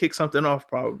it's going to kick something off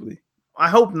probably. I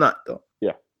hope not, though.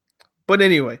 Yeah. But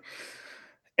anyway,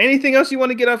 anything else you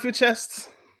want to get off your chest?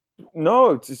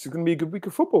 No, it's going to be a good week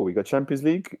of football. We got Champions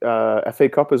League, FA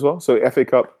Cup as well. So FA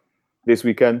Cup this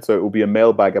weekend. So it will be a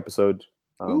mailbag episode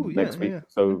next week. Yeah.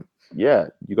 So yeah,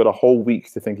 you got a whole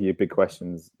week to think of your big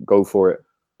questions. Go for it.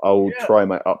 I will try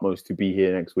my utmost to be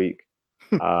here next week.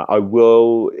 I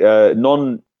will,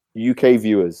 non-UK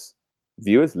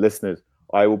listeners,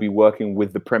 I will be working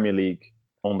with the Premier League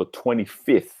on the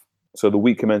 25th. So the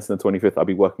week commencing the 25th, I'll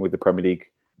be working with the Premier League.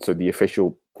 So the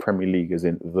official Premier League is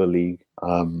in the league,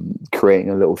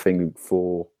 creating a little thing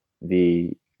for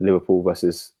the Liverpool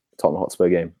versus Tottenham Hotspur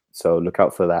game. So look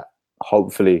out for that.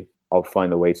 Hopefully, I'll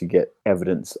find a way to get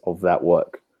evidence of that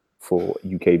work for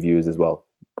UK viewers as well.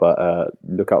 But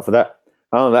look out for that.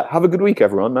 Have a good week,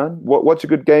 everyone, man. Watch a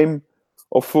good game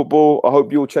of football. I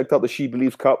hope you all checked out the She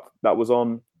Believes Cup that was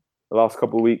on the last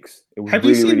couple of weeks. It was Have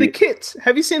you seen the kits?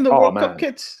 Have you seen the World Cup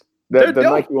kits? The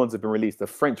Nike ones have been released. The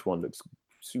French one looks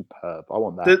superb. I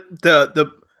want that.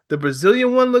 The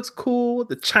Brazilian one looks cool.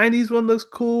 The Chinese one looks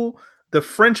cool. The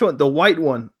French one, the white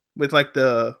one with like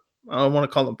the, I don't want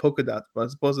to call them polka dots, but I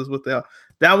suppose that's what they are.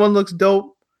 That one looks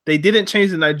dope. They didn't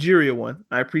change the Nigeria one.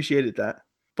 I appreciated that.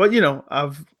 But you know,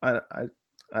 I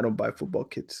don't buy football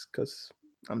kits because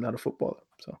I'm not a footballer.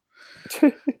 So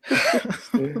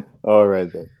all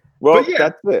right then. Well, yeah.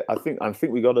 That's it. I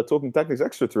think we got a Talking Tactics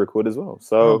extra to record as well.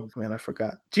 So oh man, I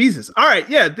forgot. Jesus. All right,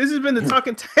 yeah. This has been the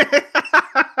Talking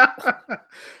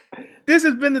This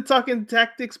has been the Talking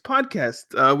Tactics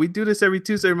podcast. We do this every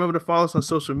Tuesday. Remember to follow us on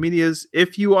social medias.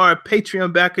 If you are a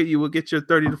Patreon backer, you will get your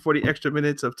 30 to 40 extra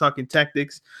minutes of Talking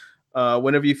Tactics.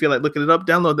 Whenever you feel like looking it up,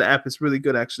 download the app. It's really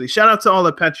good, actually. Shout out to all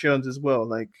the Patreons as well.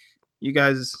 Like, you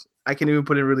guys I can't even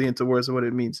put it really into words of what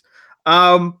it means.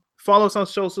 Follow us on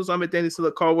socials. I'm at Danny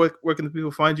Silla. Carl, where can the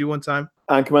people find you one time?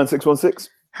 Anchorman616.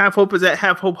 Half Hope is at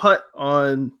Half Hope Hut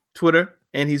on Twitter,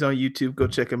 and he's on YouTube. Go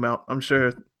check him out. I'm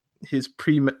sure his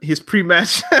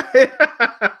pre-match.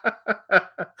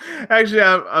 Actually,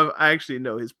 I actually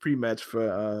know his pre-match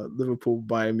for Liverpool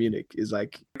Bayern Munich is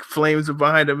like flames are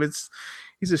behind him.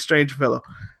 He's a strange fellow.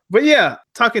 But yeah,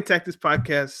 Talking Tactics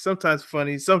podcast. Sometimes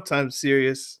funny, sometimes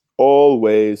serious.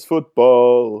 Always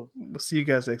football. We'll see you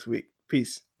guys next week.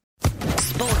 Peace.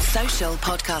 Sports Social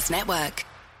Podcast Network.